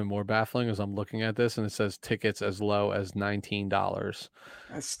what's even more baffling is I'm looking at this and it says tickets as low as $19.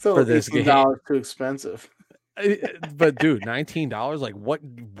 That's still for this $18 too expensive. But dude, $19. Like, what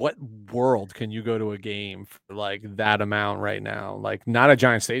world can you go to a game for like that amount right now? Like, not a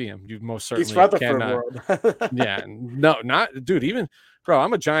giant stadium. You most certainly cannot. World. Yeah, no, not dude. Even bro,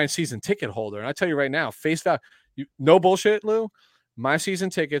 I'm a giant season ticket holder, and I tell you right now, face value. No bullshit, Lou. My season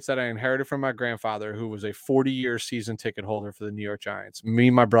tickets that I inherited from my grandfather, who was a 40-year season ticket holder for the New York Giants. Me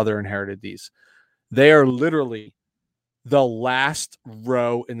and my brother inherited these. They are literally the last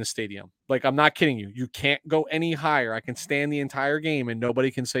row in the stadium. Like, I'm not kidding you. You can't go any higher. I can stand the entire game and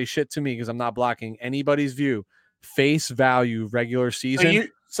nobody can say shit to me because I'm not blocking anybody's view. Face value regular season,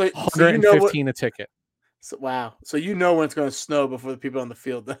 so $115 a ticket. So, wow. So you know when it's going to snow before the people on the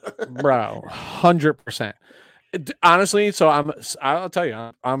field. Bro, 100%. Honestly, so I'll tell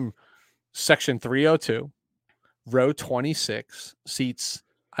you, I'm section 302, row 26, seats,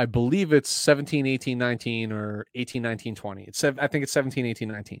 I believe it's 17, 18, 19, or 18, 19, 20. I think it's 17, 18,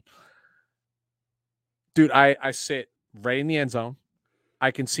 19. Dude, I sit right in the end zone.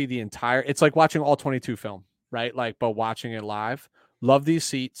 I can see the entire, it's like watching all 22 film, right? Like, but watching it live. Love these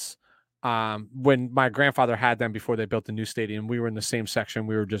seats. When my grandfather had them before they built the new stadium, we were in the same section.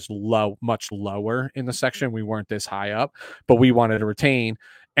 We were just much lower in the section. We weren't this high up, but we wanted to retain.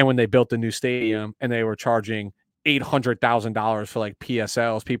 And when they built the new stadium and they were charging $800,000 for like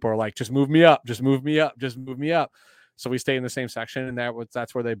PSLs, people are like, just move me up, just move me up, just move me up. So we stayed in the same section, and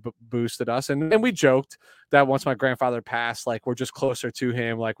that's where they boosted us. And we joked that once my grandfather passed, like, we're just closer to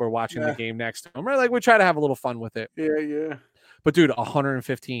him, like we're watching the game next to him. Right? Like, we try to have a little fun with it. Yeah. But dude,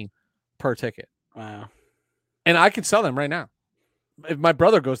 $115 per ticket. Wow. And I can sell them right now. If my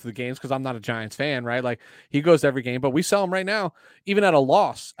brother goes to the games, because I'm not a Giants fan, right? Like, he goes to every game, but we sell them right now, even at a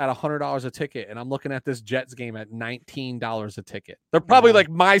loss, at $100 a ticket. And I'm looking at this Jets game at $19 a ticket. They're probably like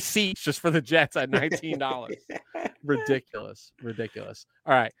my seats just for the Jets at $19. Ridiculous.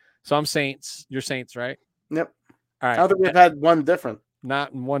 All right. So I'm Saints. You're Saints, right? Yep. All right. I don't think we've had one different.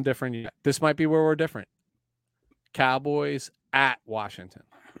 Not one different yet. This might be where we're different. Cowboys at Washington.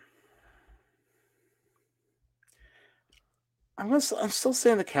 I'm still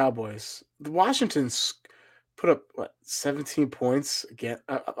saying the Cowboys. The Washington's put up 17 points again.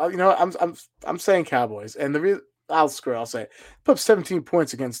 I'm saying Cowboys, and the reason I'll screw. I'll say put up 17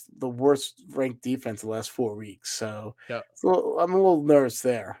 points against the worst ranked defense the last 4 weeks. So Yep. I'm a little nervous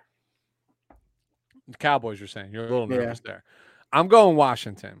there. The Cowboys, you're saying you're a little Yeah. nervous there. I'm going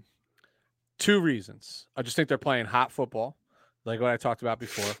Washington. 2 reasons. I just think they're playing hot football, like what I talked about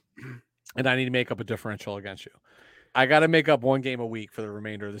before, and I need to make up a differential against you. I got to make up 1 game a week for the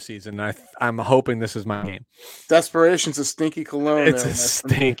remainder of the season. And I'm hoping this is my game. Desperation's a stinky cologne. It's a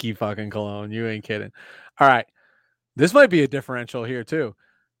stinky fucking cologne. You ain't kidding. All right. This might be a differential here, too,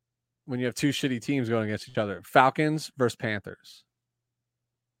 when you have 2 shitty teams going against each other. Falcons versus Panthers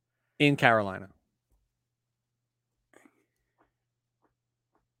in Carolina.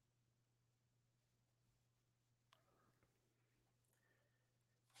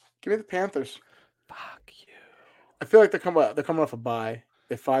 Give me the Panthers. Fuck you. I feel like they're coming off a bye.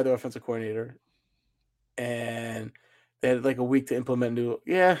 They fired their offensive coordinator, and they had like a week to implement new.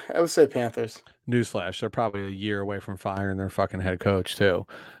 Yeah, I would say Panthers. Newsflash: they're probably a year away from firing their fucking head coach too.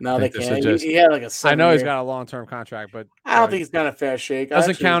 No, they can't. He had like a 7 I know year. he's got a long-term contract, but I don't think he's got a fair shake.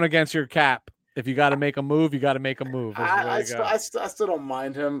 Doesn't count against your cap. If you got to make a move, you got to make a move. I still don't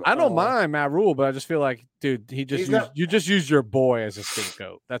mind him. I don't mind Matt Rule, but I just feel like, dude, you just used your boy as a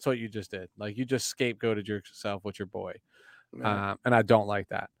scapegoat. That's what you just did. Like you just scapegoated yourself with your boy, and I don't like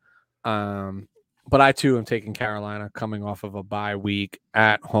that. But I too am taking Carolina, coming off of a bye week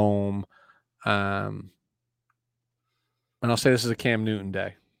at home, and I'll say this is a Cam Newton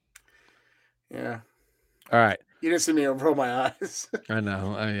day. Yeah. All right. You didn't see me roll my eyes. I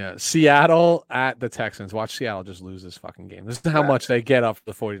know. Seattle at the Texans. Watch Seattle just lose this fucking game. This is how much they get up for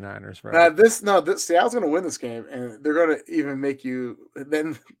the 49ers, bro. Seattle's going to win this game, and they're going to even make you –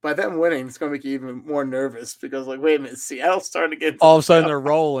 then by them winning, it's going to make you even more nervous because, like, wait a minute, Seattle's starting to get – all of a sudden they're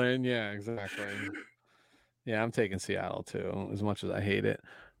rolling. Yeah, exactly. Yeah, I'm taking Seattle, too, as much as I hate it.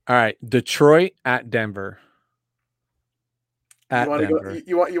 All right, Detroit at Denver. You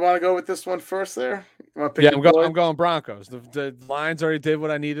want to go with this one first there? I'm going Broncos. The Lions already did what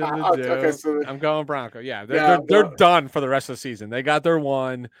I needed them to do. Okay, so I'm going Broncos. Yeah, they're done for the rest of the season. They got their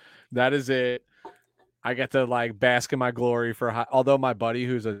one. That is it. I get to like bask in my glory although my buddy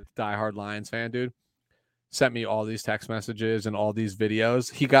who's a diehard Lions fan, dude, sent me all these text messages and all these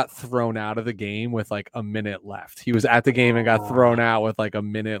videos. He got thrown out of the game with like a minute left. He was at the game and got thrown out with like a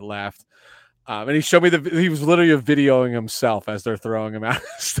minute left. And he showed me he was literally videoing himself as they're throwing him out of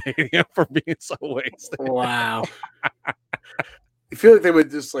the stadium for being so wasted. Wow. I feel like they would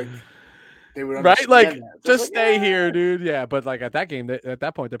just like, they would right? Like, just stay here, dude. Yeah. But like at that game, at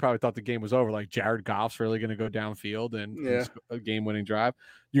that point, they probably thought the game was over. Like Jared Goff's really going to go downfield and a game winning drive.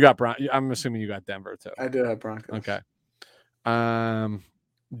 You got I'm assuming you got Denver too. I do have Broncos. Okay.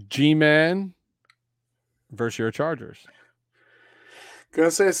 G-Man versus your Chargers. Gonna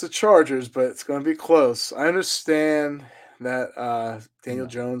say it's the Chargers, but it's gonna be close. I understand that Daniel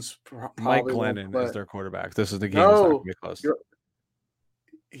Jones, Mike Glennon is their quarterback. This is the game. That's not gonna be close.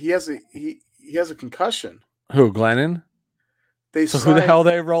 He has a concussion. Who, Glennon? Who the hell are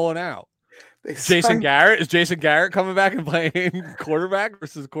they rolling out? Jason Garrett? Is Jason Garrett coming back and playing quarterback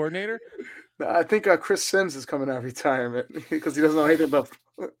versus coordinator? I think Chris Sims is coming out of retirement because he doesn't know anything about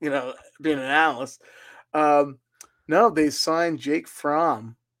being an analyst. No, they signed Jake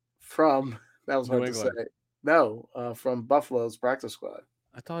Fromm from that was hard to say. No, from Buffalo's practice squad.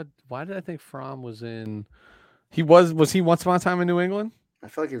 Why did I think Fromm was in? Was he once upon a time in New England? I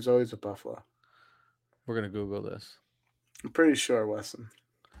feel like he was always with Buffalo. We're gonna Google this. I'm pretty sure, Wesson.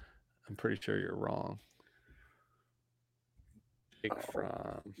 I'm pretty sure you're wrong. Jake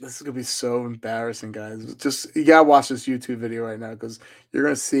Fromm. This is gonna be so embarrassing, guys. Just you gotta watch this YouTube video right now because you're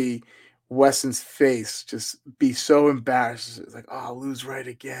gonna see Wesson's face just be so embarrassed. It's like, oh, I'll lose right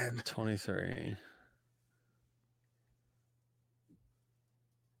again. 23.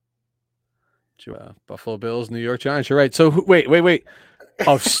 Buffalo Bills, New York Giants. You're right. So wait.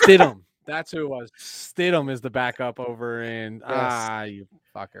 Oh, Stidham. That's who it was. Stidham is the backup over in. Yes. You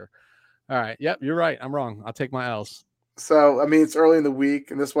fucker. All right. Yep, you're right. I'm wrong. I'll take my L's. So I mean, it's early in the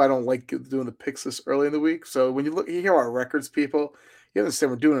week, and that's why I don't like doing the picks this early in the week. So when you hear our records, people. You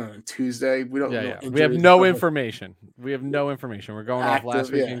understand we're doing it on Tuesday. We don't. Yeah. We have no information. We're going off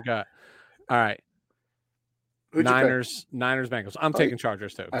last weekend gut. All right. Niners, Bengals. I'm taking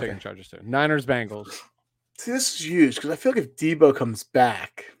Chargers too. Okay. Niners, Bengals. See, this is huge because I feel like if Debo comes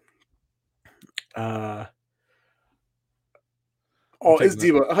back, is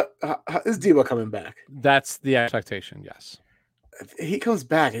Debo coming back? That's the expectation. Yes. If he comes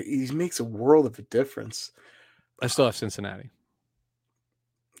back, he makes a world of a difference. I still have Cincinnati.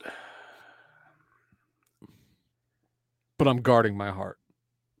 But I'm guarding my heart.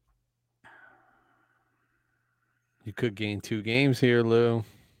 You could gain 2 games here, Lou.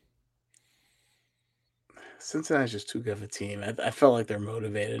 Cincinnati's just too good of a team. I felt like they're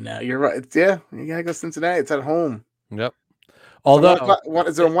motivated now. You're right. Yeah, you gotta go Cincinnati. It's at home. Yep. Is it 1 Although, o'clock?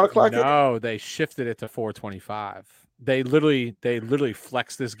 Is it a 1 o'clock game? no, they shifted it to 4:25. They literally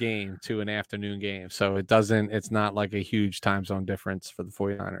flexed this game to an afternoon game, so it's not like a huge time zone difference for the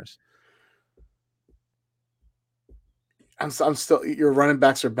 49ers. I'm still. Your running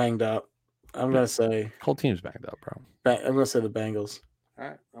backs are banged up. I'm gonna say Whole team's banged up, bro. I'm gonna say the Bengals. All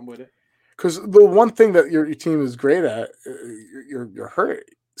right, I'm with it. Because the one thing that your team is great at, you're hurt.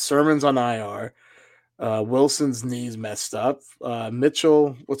 Sermon's on IR. Wilson's knees messed up.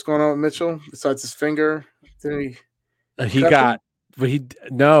 Mitchell, what's going on with Mitchell? Besides his finger, did he got, but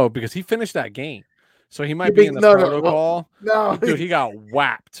no, because he finished that game, so he might be in the protocol. No, dude, he got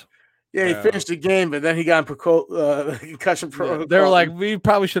whapped. Yeah, he finished the game, but then he got in concussion protocol. They were like, we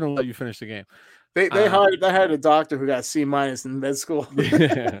probably shouldn't let you finish the game. They hired a doctor who got C- in med school.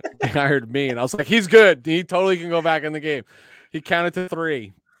 Yeah, they hired me, and I was like, he's good. He totally can go back in the game. He counted to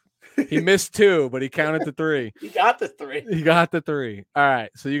 3. He missed 2, but he counted to 3. He got the 3. He got the 3. All right,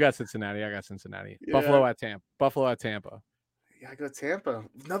 so you got Cincinnati. I got Cincinnati. Yeah. Buffalo at Tampa. Yeah, I got Tampa.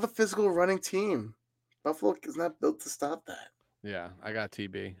 Another physical running team. Buffalo is not built to stop that. Yeah, I got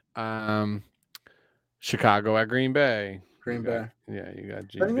TB. Chicago at Green Bay. Green Bay. Yeah, you got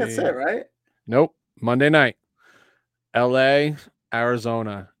GB. I think that's it, right? Nope. Monday night. LA,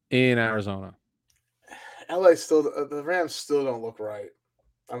 Arizona. In Arizona. LA still, the Rams still don't look right.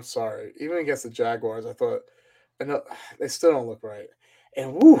 I'm sorry. Even against the Jaguars, I thought, they still don't look right.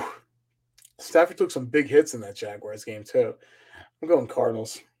 And woo, Stafford took some big hits in that Jaguars game too. I'm going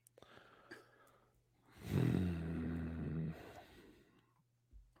Cardinals.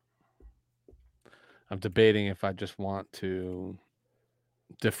 I'm debating if I just want to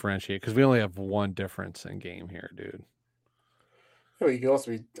differentiate because we only have one difference in game here, dude. You can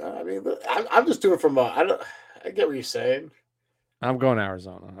also be. I mean, I'm just doing from. I get what you're saying. I'm going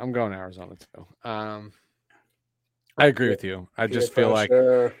Arizona. I'm going Arizona too. I agree with you. I just feel like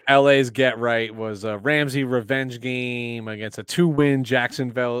LA's get right was a Ramsey revenge game against a 2-win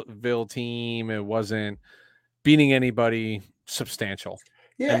Jacksonville team. It wasn't beating anybody substantial.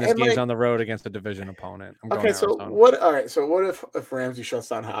 Yeah, and this game's on the road against a division opponent. Okay, so what? All right, so what if Ramsey shuts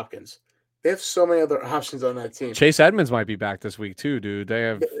down Hopkins? They have so many other options on that team. Chase Edmonds might be back this week too, dude. They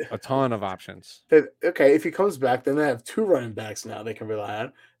have a ton of options. Okay, if he comes back, then they have 2 running backs now they can rely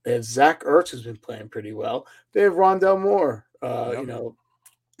on. They have Zach Ertz, who's been playing pretty well. They have Rondell Moore. You know,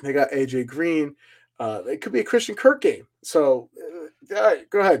 they got AJ Green. It could be a Christian Kirk game. So, all right,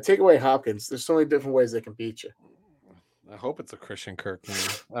 go ahead, take away Hopkins. There's so many different ways they can beat you. I hope it's a Christian Kirk game.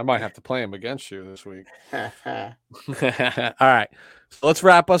 I might have to play him against you this week. All right. So let's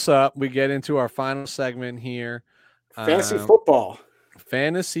wrap us up. We get into our final segment here. Fantasy football.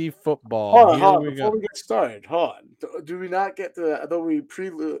 Fantasy football. Hold on. Before we get started, hold on. Do we not get to, although we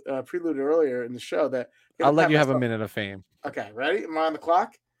preluded earlier in the show that... I'll let you have a minute of fame. Okay, ready? Am I on the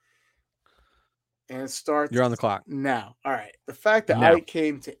clock? And it starts... You're on the clock. Now. All right. The fact that I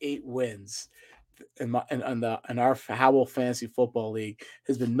came to 8 wins in our Howell Fantasy Football League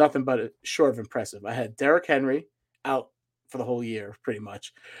has been nothing but short of impressive. I had Derrick Henry out for the whole year, pretty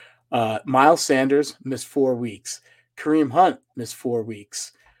much. Miles Sanders missed 4 weeks. Kareem Hunt missed 4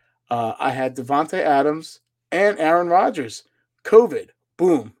 weeks. I had Devontae Adams and Aaron Rodgers. COVID,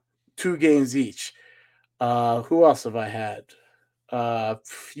 boom, 2 games each. Who else have I had?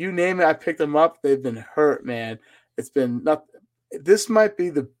 You name it, I picked them up. They've been hurt, man. It's been nothing. This might be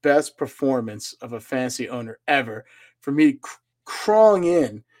the best performance of a fantasy owner ever for me crawling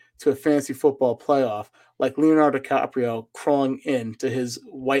in to a fantasy football playoff like Leonardo DiCaprio crawling into his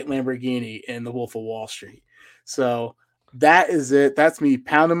white Lamborghini in The Wolf of Wall Street. So that is it. That's me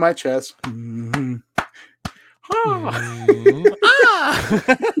pounding my chest. Mm-hmm.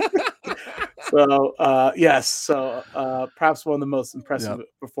 So, yes. So, perhaps one of the most impressive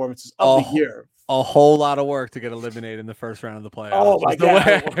performances of the year. A whole lot of work to get eliminated in the first round of the playoffs. Oh, my God. The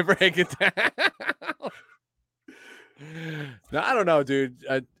way I break it down. No, I don't know, dude.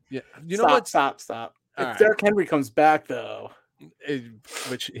 You know what? Stop. If Derrick Henry comes back, though.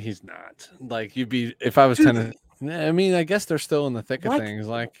 Which he's not. Like, you'd be... If I was 10... I mean, I guess they're still in the thick of things.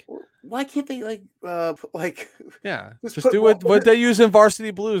 Like... Why can't they yeah, just do what they use in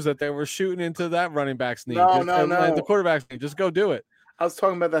Varsity Blues that they were shooting into that running back's knee. No. The quarterback's knee. Just go do it. I was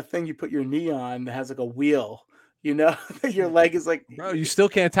talking about that thing you put your knee on that has like a wheel. You know, your leg is like. Bro, you still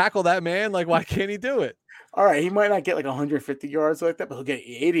can't tackle that man. Like, why can't he do it? All right, he might not get like 150 yards like that, but he'll get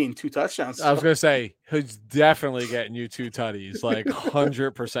 80 and 2 touchdowns. I was gonna say he's definitely getting you 2 tutties. Like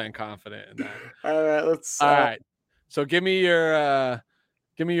 100% confident in that. All right, let's. All right. So give me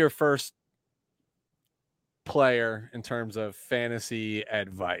your first player in terms of fantasy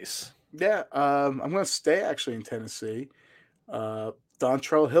advice. Yeah, I'm going to stay actually in Tennessee.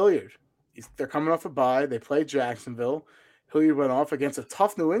 Dontrell Hilliard. They're coming off a bye. They play Jacksonville. Hilliard went off against a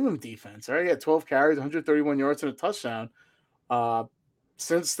tough New England defense. Right, he had 12 carries, 131 yards, and a touchdown.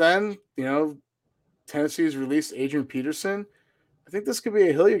 Since then, Tennessee's released Adrian Peterson. I think this could be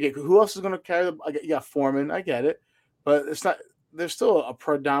a Hilliard game. Who else is going to carry the? You got Foreman. I get it, but it's not. They're still a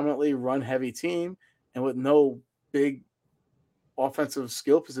predominantly run-heavy team, and with no big offensive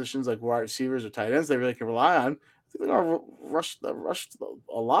skill positions like wide receivers or tight ends they really can rely on. I think they're going to rush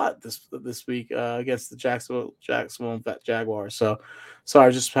a lot this week against the Jacksonville Jaguars. So,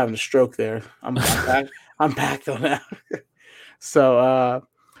 sorry, just having a stroke there. I'm back. I'm back though now. So,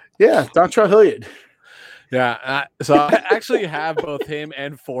 yeah, Dontrell Hilliard. Yeah, so I actually have both him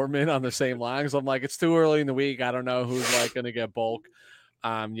and Foreman on the same line. So I'm like, it's too early in the week. I don't know who's like going to get bulk.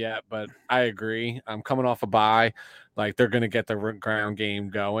 But I agree. I'm coming off a bye. Like they're going to get the ground game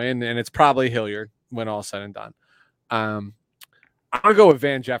going, and it's probably Hilliard when all said and done. I'm going to go with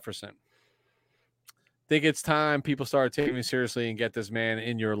Van Jefferson. Think it's time people start taking me seriously and get this man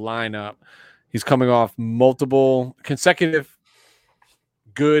in your lineup. He's coming off multiple consecutive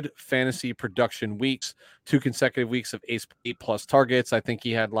good fantasy production weeks, 2 consecutive weeks of 8+ targets. I think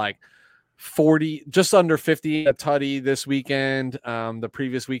he had like 40, just under 50 a tutty this weekend. The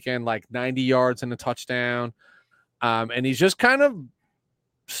previous weekend, like 90 yards and a touchdown. And he's just kind of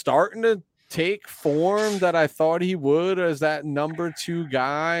starting to take form that I thought he would as that number 2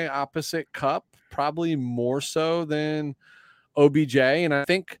 guy opposite Kupp, probably more so than OBJ. And I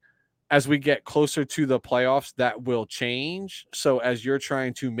think as we get closer to the playoffs, that will change. So as you're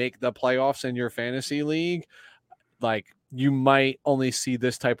trying to make the playoffs in your fantasy league, like you might only see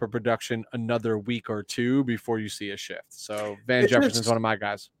this type of production another week or 2 before you see a shift. So Van Jefferson's one of my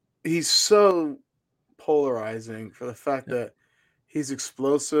guys. He's so polarizing for the fact that he's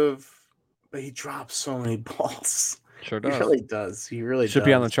explosive, but he drops so many balls. Sure does. He really does. He really should does.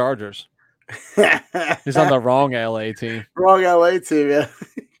 Be on the Chargers. He's on the wrong LA team. Wrong LA team, yeah.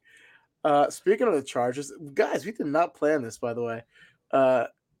 Speaking of the Chargers, guys, we did not plan this, by the way.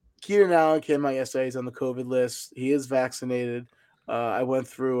 Keenan Allen came out yesterday. He's on the COVID list. He is vaccinated. I went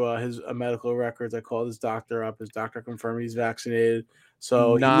through his medical records. I called his doctor up. His doctor confirmed he's vaccinated.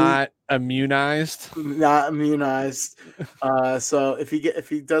 So not immunized. Not immunized. So if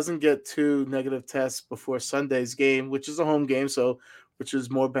he doesn't get 2 negative tests before Sunday's game, which is a home game, which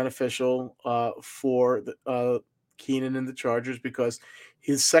is more beneficial for Keenan and the Chargers because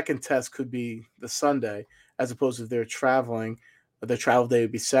his second test could be the Sunday as opposed to if they're traveling. Their travel day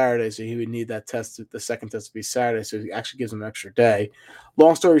would be Saturday, so he would need that test, the second test to be Saturday, so it actually gives him an extra day.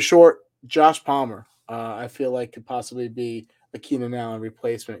 Long story short, Josh Palmer, I feel like could possibly be a Keenan Allen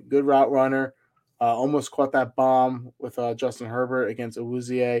replacement. Good route runner, almost caught that bomb with Justin Herbert against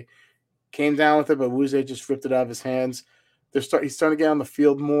Awuzie. Came down with it, but Awuzie just ripped it out of his hands. He's starting to get on the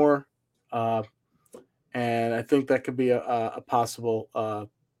field more, and I think that could be a possible,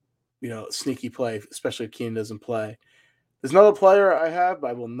 sneaky play, especially if Keenan doesn't play. There's another player I have, but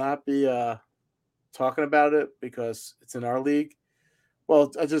I will not be talking about it because it's in our league.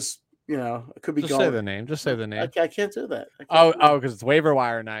 Well, I just, it could be just going. Say the name. Just say the name. I can't do that. Because it's waiver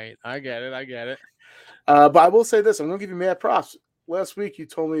wire night. I get it. But I will say this. I'm going to give you mad props. Last week, you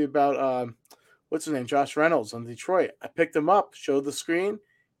told me about, what's his name? Josh Reynolds on Detroit. I picked him up, showed the screen.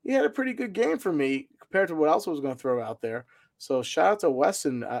 He had a pretty good game for me compared to what else I was going to throw out there. So shout out to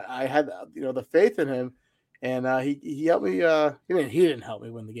Weston. I had, the faith in him. And he helped me. He didn't help me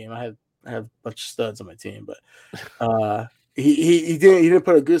win the game. I have a bunch of studs on my team, but he didn't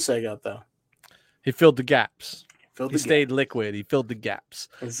put a goose egg out though. He filled the gaps. He stayed liquid. He filled the gaps.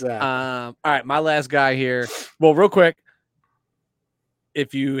 Exactly. All right, my last guy here. Well, real quick,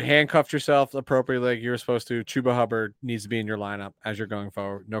 if you handcuffed yourself appropriately, like you're supposed to, Chuba Hubbard needs to be in your lineup as you're going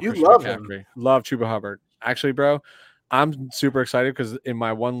forward. No, you love him. Love Chuba Hubbard. Actually, bro. I'm super excited because in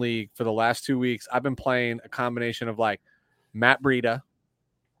my one league for the last 2 weeks, I've been playing a combination of like Matt Breida,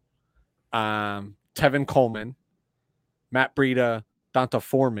 Tevin Coleman, Matt Breida, Donta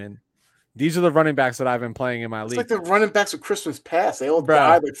Foreman. These are the running backs that I've been playing in my league. It's like the running backs of Christmas past. They all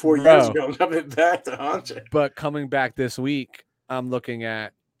died like 4 years ago and coming back to haunt you. But coming back this week, I'm looking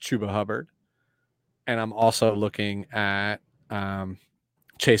at Chuba Hubbard, and I'm also looking at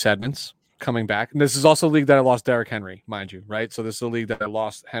Chase Edmonds coming back. And this is also a league that I lost Derrick Henry, mind you, right? So this is a league that I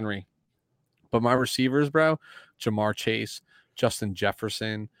lost Henry. But my receivers, bro, Jamar Chase, Justin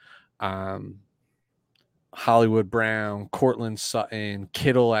Jefferson, Hollywood Brown, Cortland Sutton,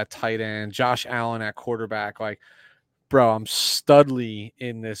 Kittle at tight end, Josh Allen at quarterback. Like bro, I'm studly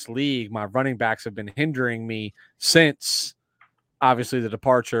in this league. My running backs have been hindering me since obviously the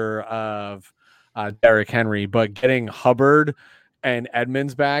departure of Derrick Henry, but getting Hubbard and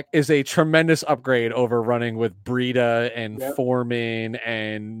Edmonds back is a tremendous upgrade over running with Breida and Foreman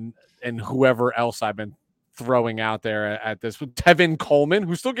and whoever else I've been throwing out there at this with Tevin Coleman,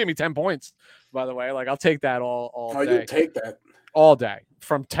 who still gave me 10 points, by the way. Like, I'll take that all day. You take that all day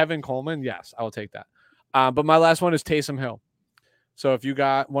from Tevin Coleman. Yes, I will take that. But my last one is Taysom Hill. So if you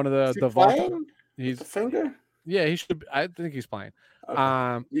got one of the playing? He's the finger. Yeah, he should. I think he's playing.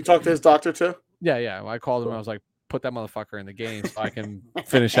 Okay. You talked to his doctor too? Yeah. I called him. I was like, put that motherfucker in the game so I can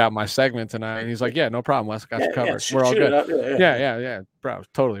finish out my segment tonight. And he's like, yeah, no problem. Wes got you covered. We're all good. Yeah, bro.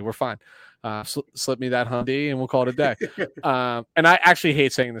 Totally. We're fine. Slip me that Hyundai and we'll call it a day. And I actually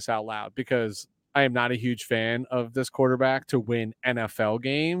hate saying this out loud because I am not a huge fan of this quarterback to win NFL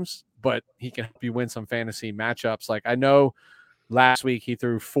games, but he can help you win some fantasy matchups. Like, I know last week he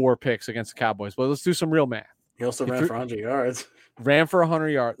threw 4 picks against the Cowboys, but let's do some real math. He also ran for 100 yards. Ran for 100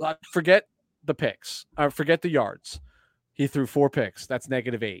 yards. Forget the picks. Forget the yards. He threw 4 picks. That's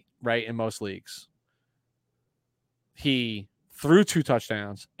 -8, right, in most leagues. He threw 2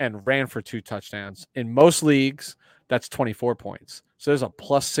 touchdowns and ran for 2 touchdowns. In most leagues, that's 24 points. So there's a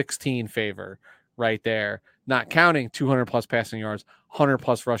 +16 favor right there, not counting 200+ passing yards,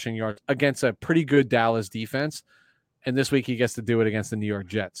 100+ rushing yards against a pretty good Dallas defense. And this week he gets to do it against the New York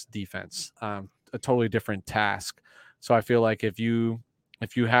Jets defense. A totally different task. So I feel like if you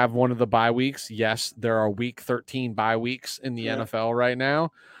have one of the bye weeks, yes, there are week 13 bye weeks in the NFL right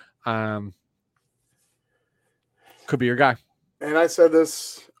now. Could be your guy. And I said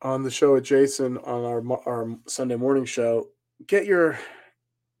this on the show with Jason on our Sunday morning show. Get your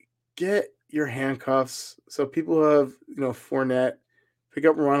handcuffs. So people who have, Fournette, pick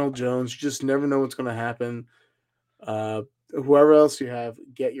up Ronald Jones. You just never know what's going to happen. Whoever else you have,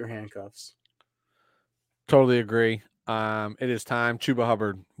 get your handcuffs. Totally agree. It is time. Chuba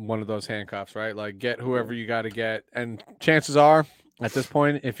Hubbard, one of those handcuffs, right? Like, get whoever you got to get. And chances are, at this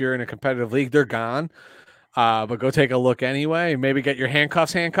point, if you're in a competitive league, they're gone. But go take a look anyway. Maybe get your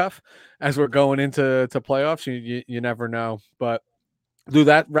handcuff as we're going into playoffs. You never know. But dude,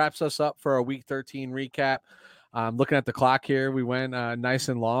 that wraps us up for our Week 13 recap. Looking at the clock here, we went nice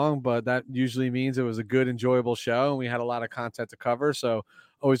and long, but that usually means it was a good, enjoyable show, and we had a lot of content to cover. So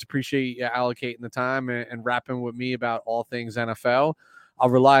always appreciate you allocating the time and rapping with me about all things NFL. I'll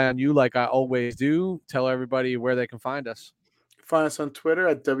rely on you like I always do. Tell everybody where they can find us. Find us on Twitter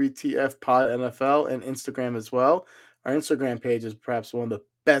at WTFPodNFL and Instagram as well. Our Instagram page is perhaps one of the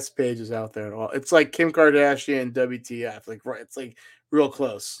best pages out there at all. It's like Kim Kardashian and WTF. It's like real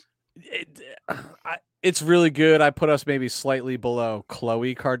close. It's really good. I put us maybe slightly below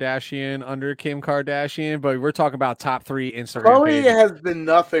Khloe Kardashian under Kim Kardashian, but we're talking about top 3 Instagram Khloe pages. Has been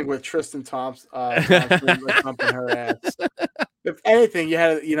nothing with Tristan Thompson pumping her ass. If anything, you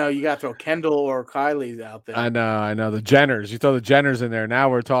got to throw Kendall or Kylie's out there. I know. The Jenners. You throw the Jenners in there.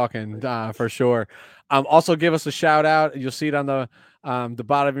 Now we're talking for sure. Also, give us a shout out. You'll see it on the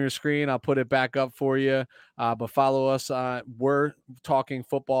bottom of your screen. I'll put it back up for you. But follow us. We're Talking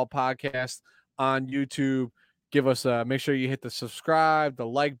Football Podcast on YouTube. Give us make sure you hit the subscribe, the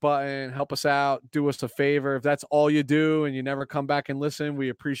like button, help us out, do us a favor. If that's all you do and you never come back and listen, we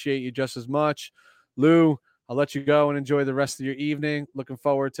appreciate you just as much. Lou, I'll let you go and enjoy the rest of your evening. Looking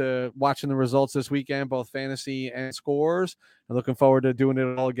forward to watching the results this weekend, both fantasy and scores, and looking forward to doing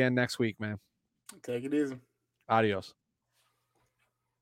it all again next week, man. Take it easy. Adios.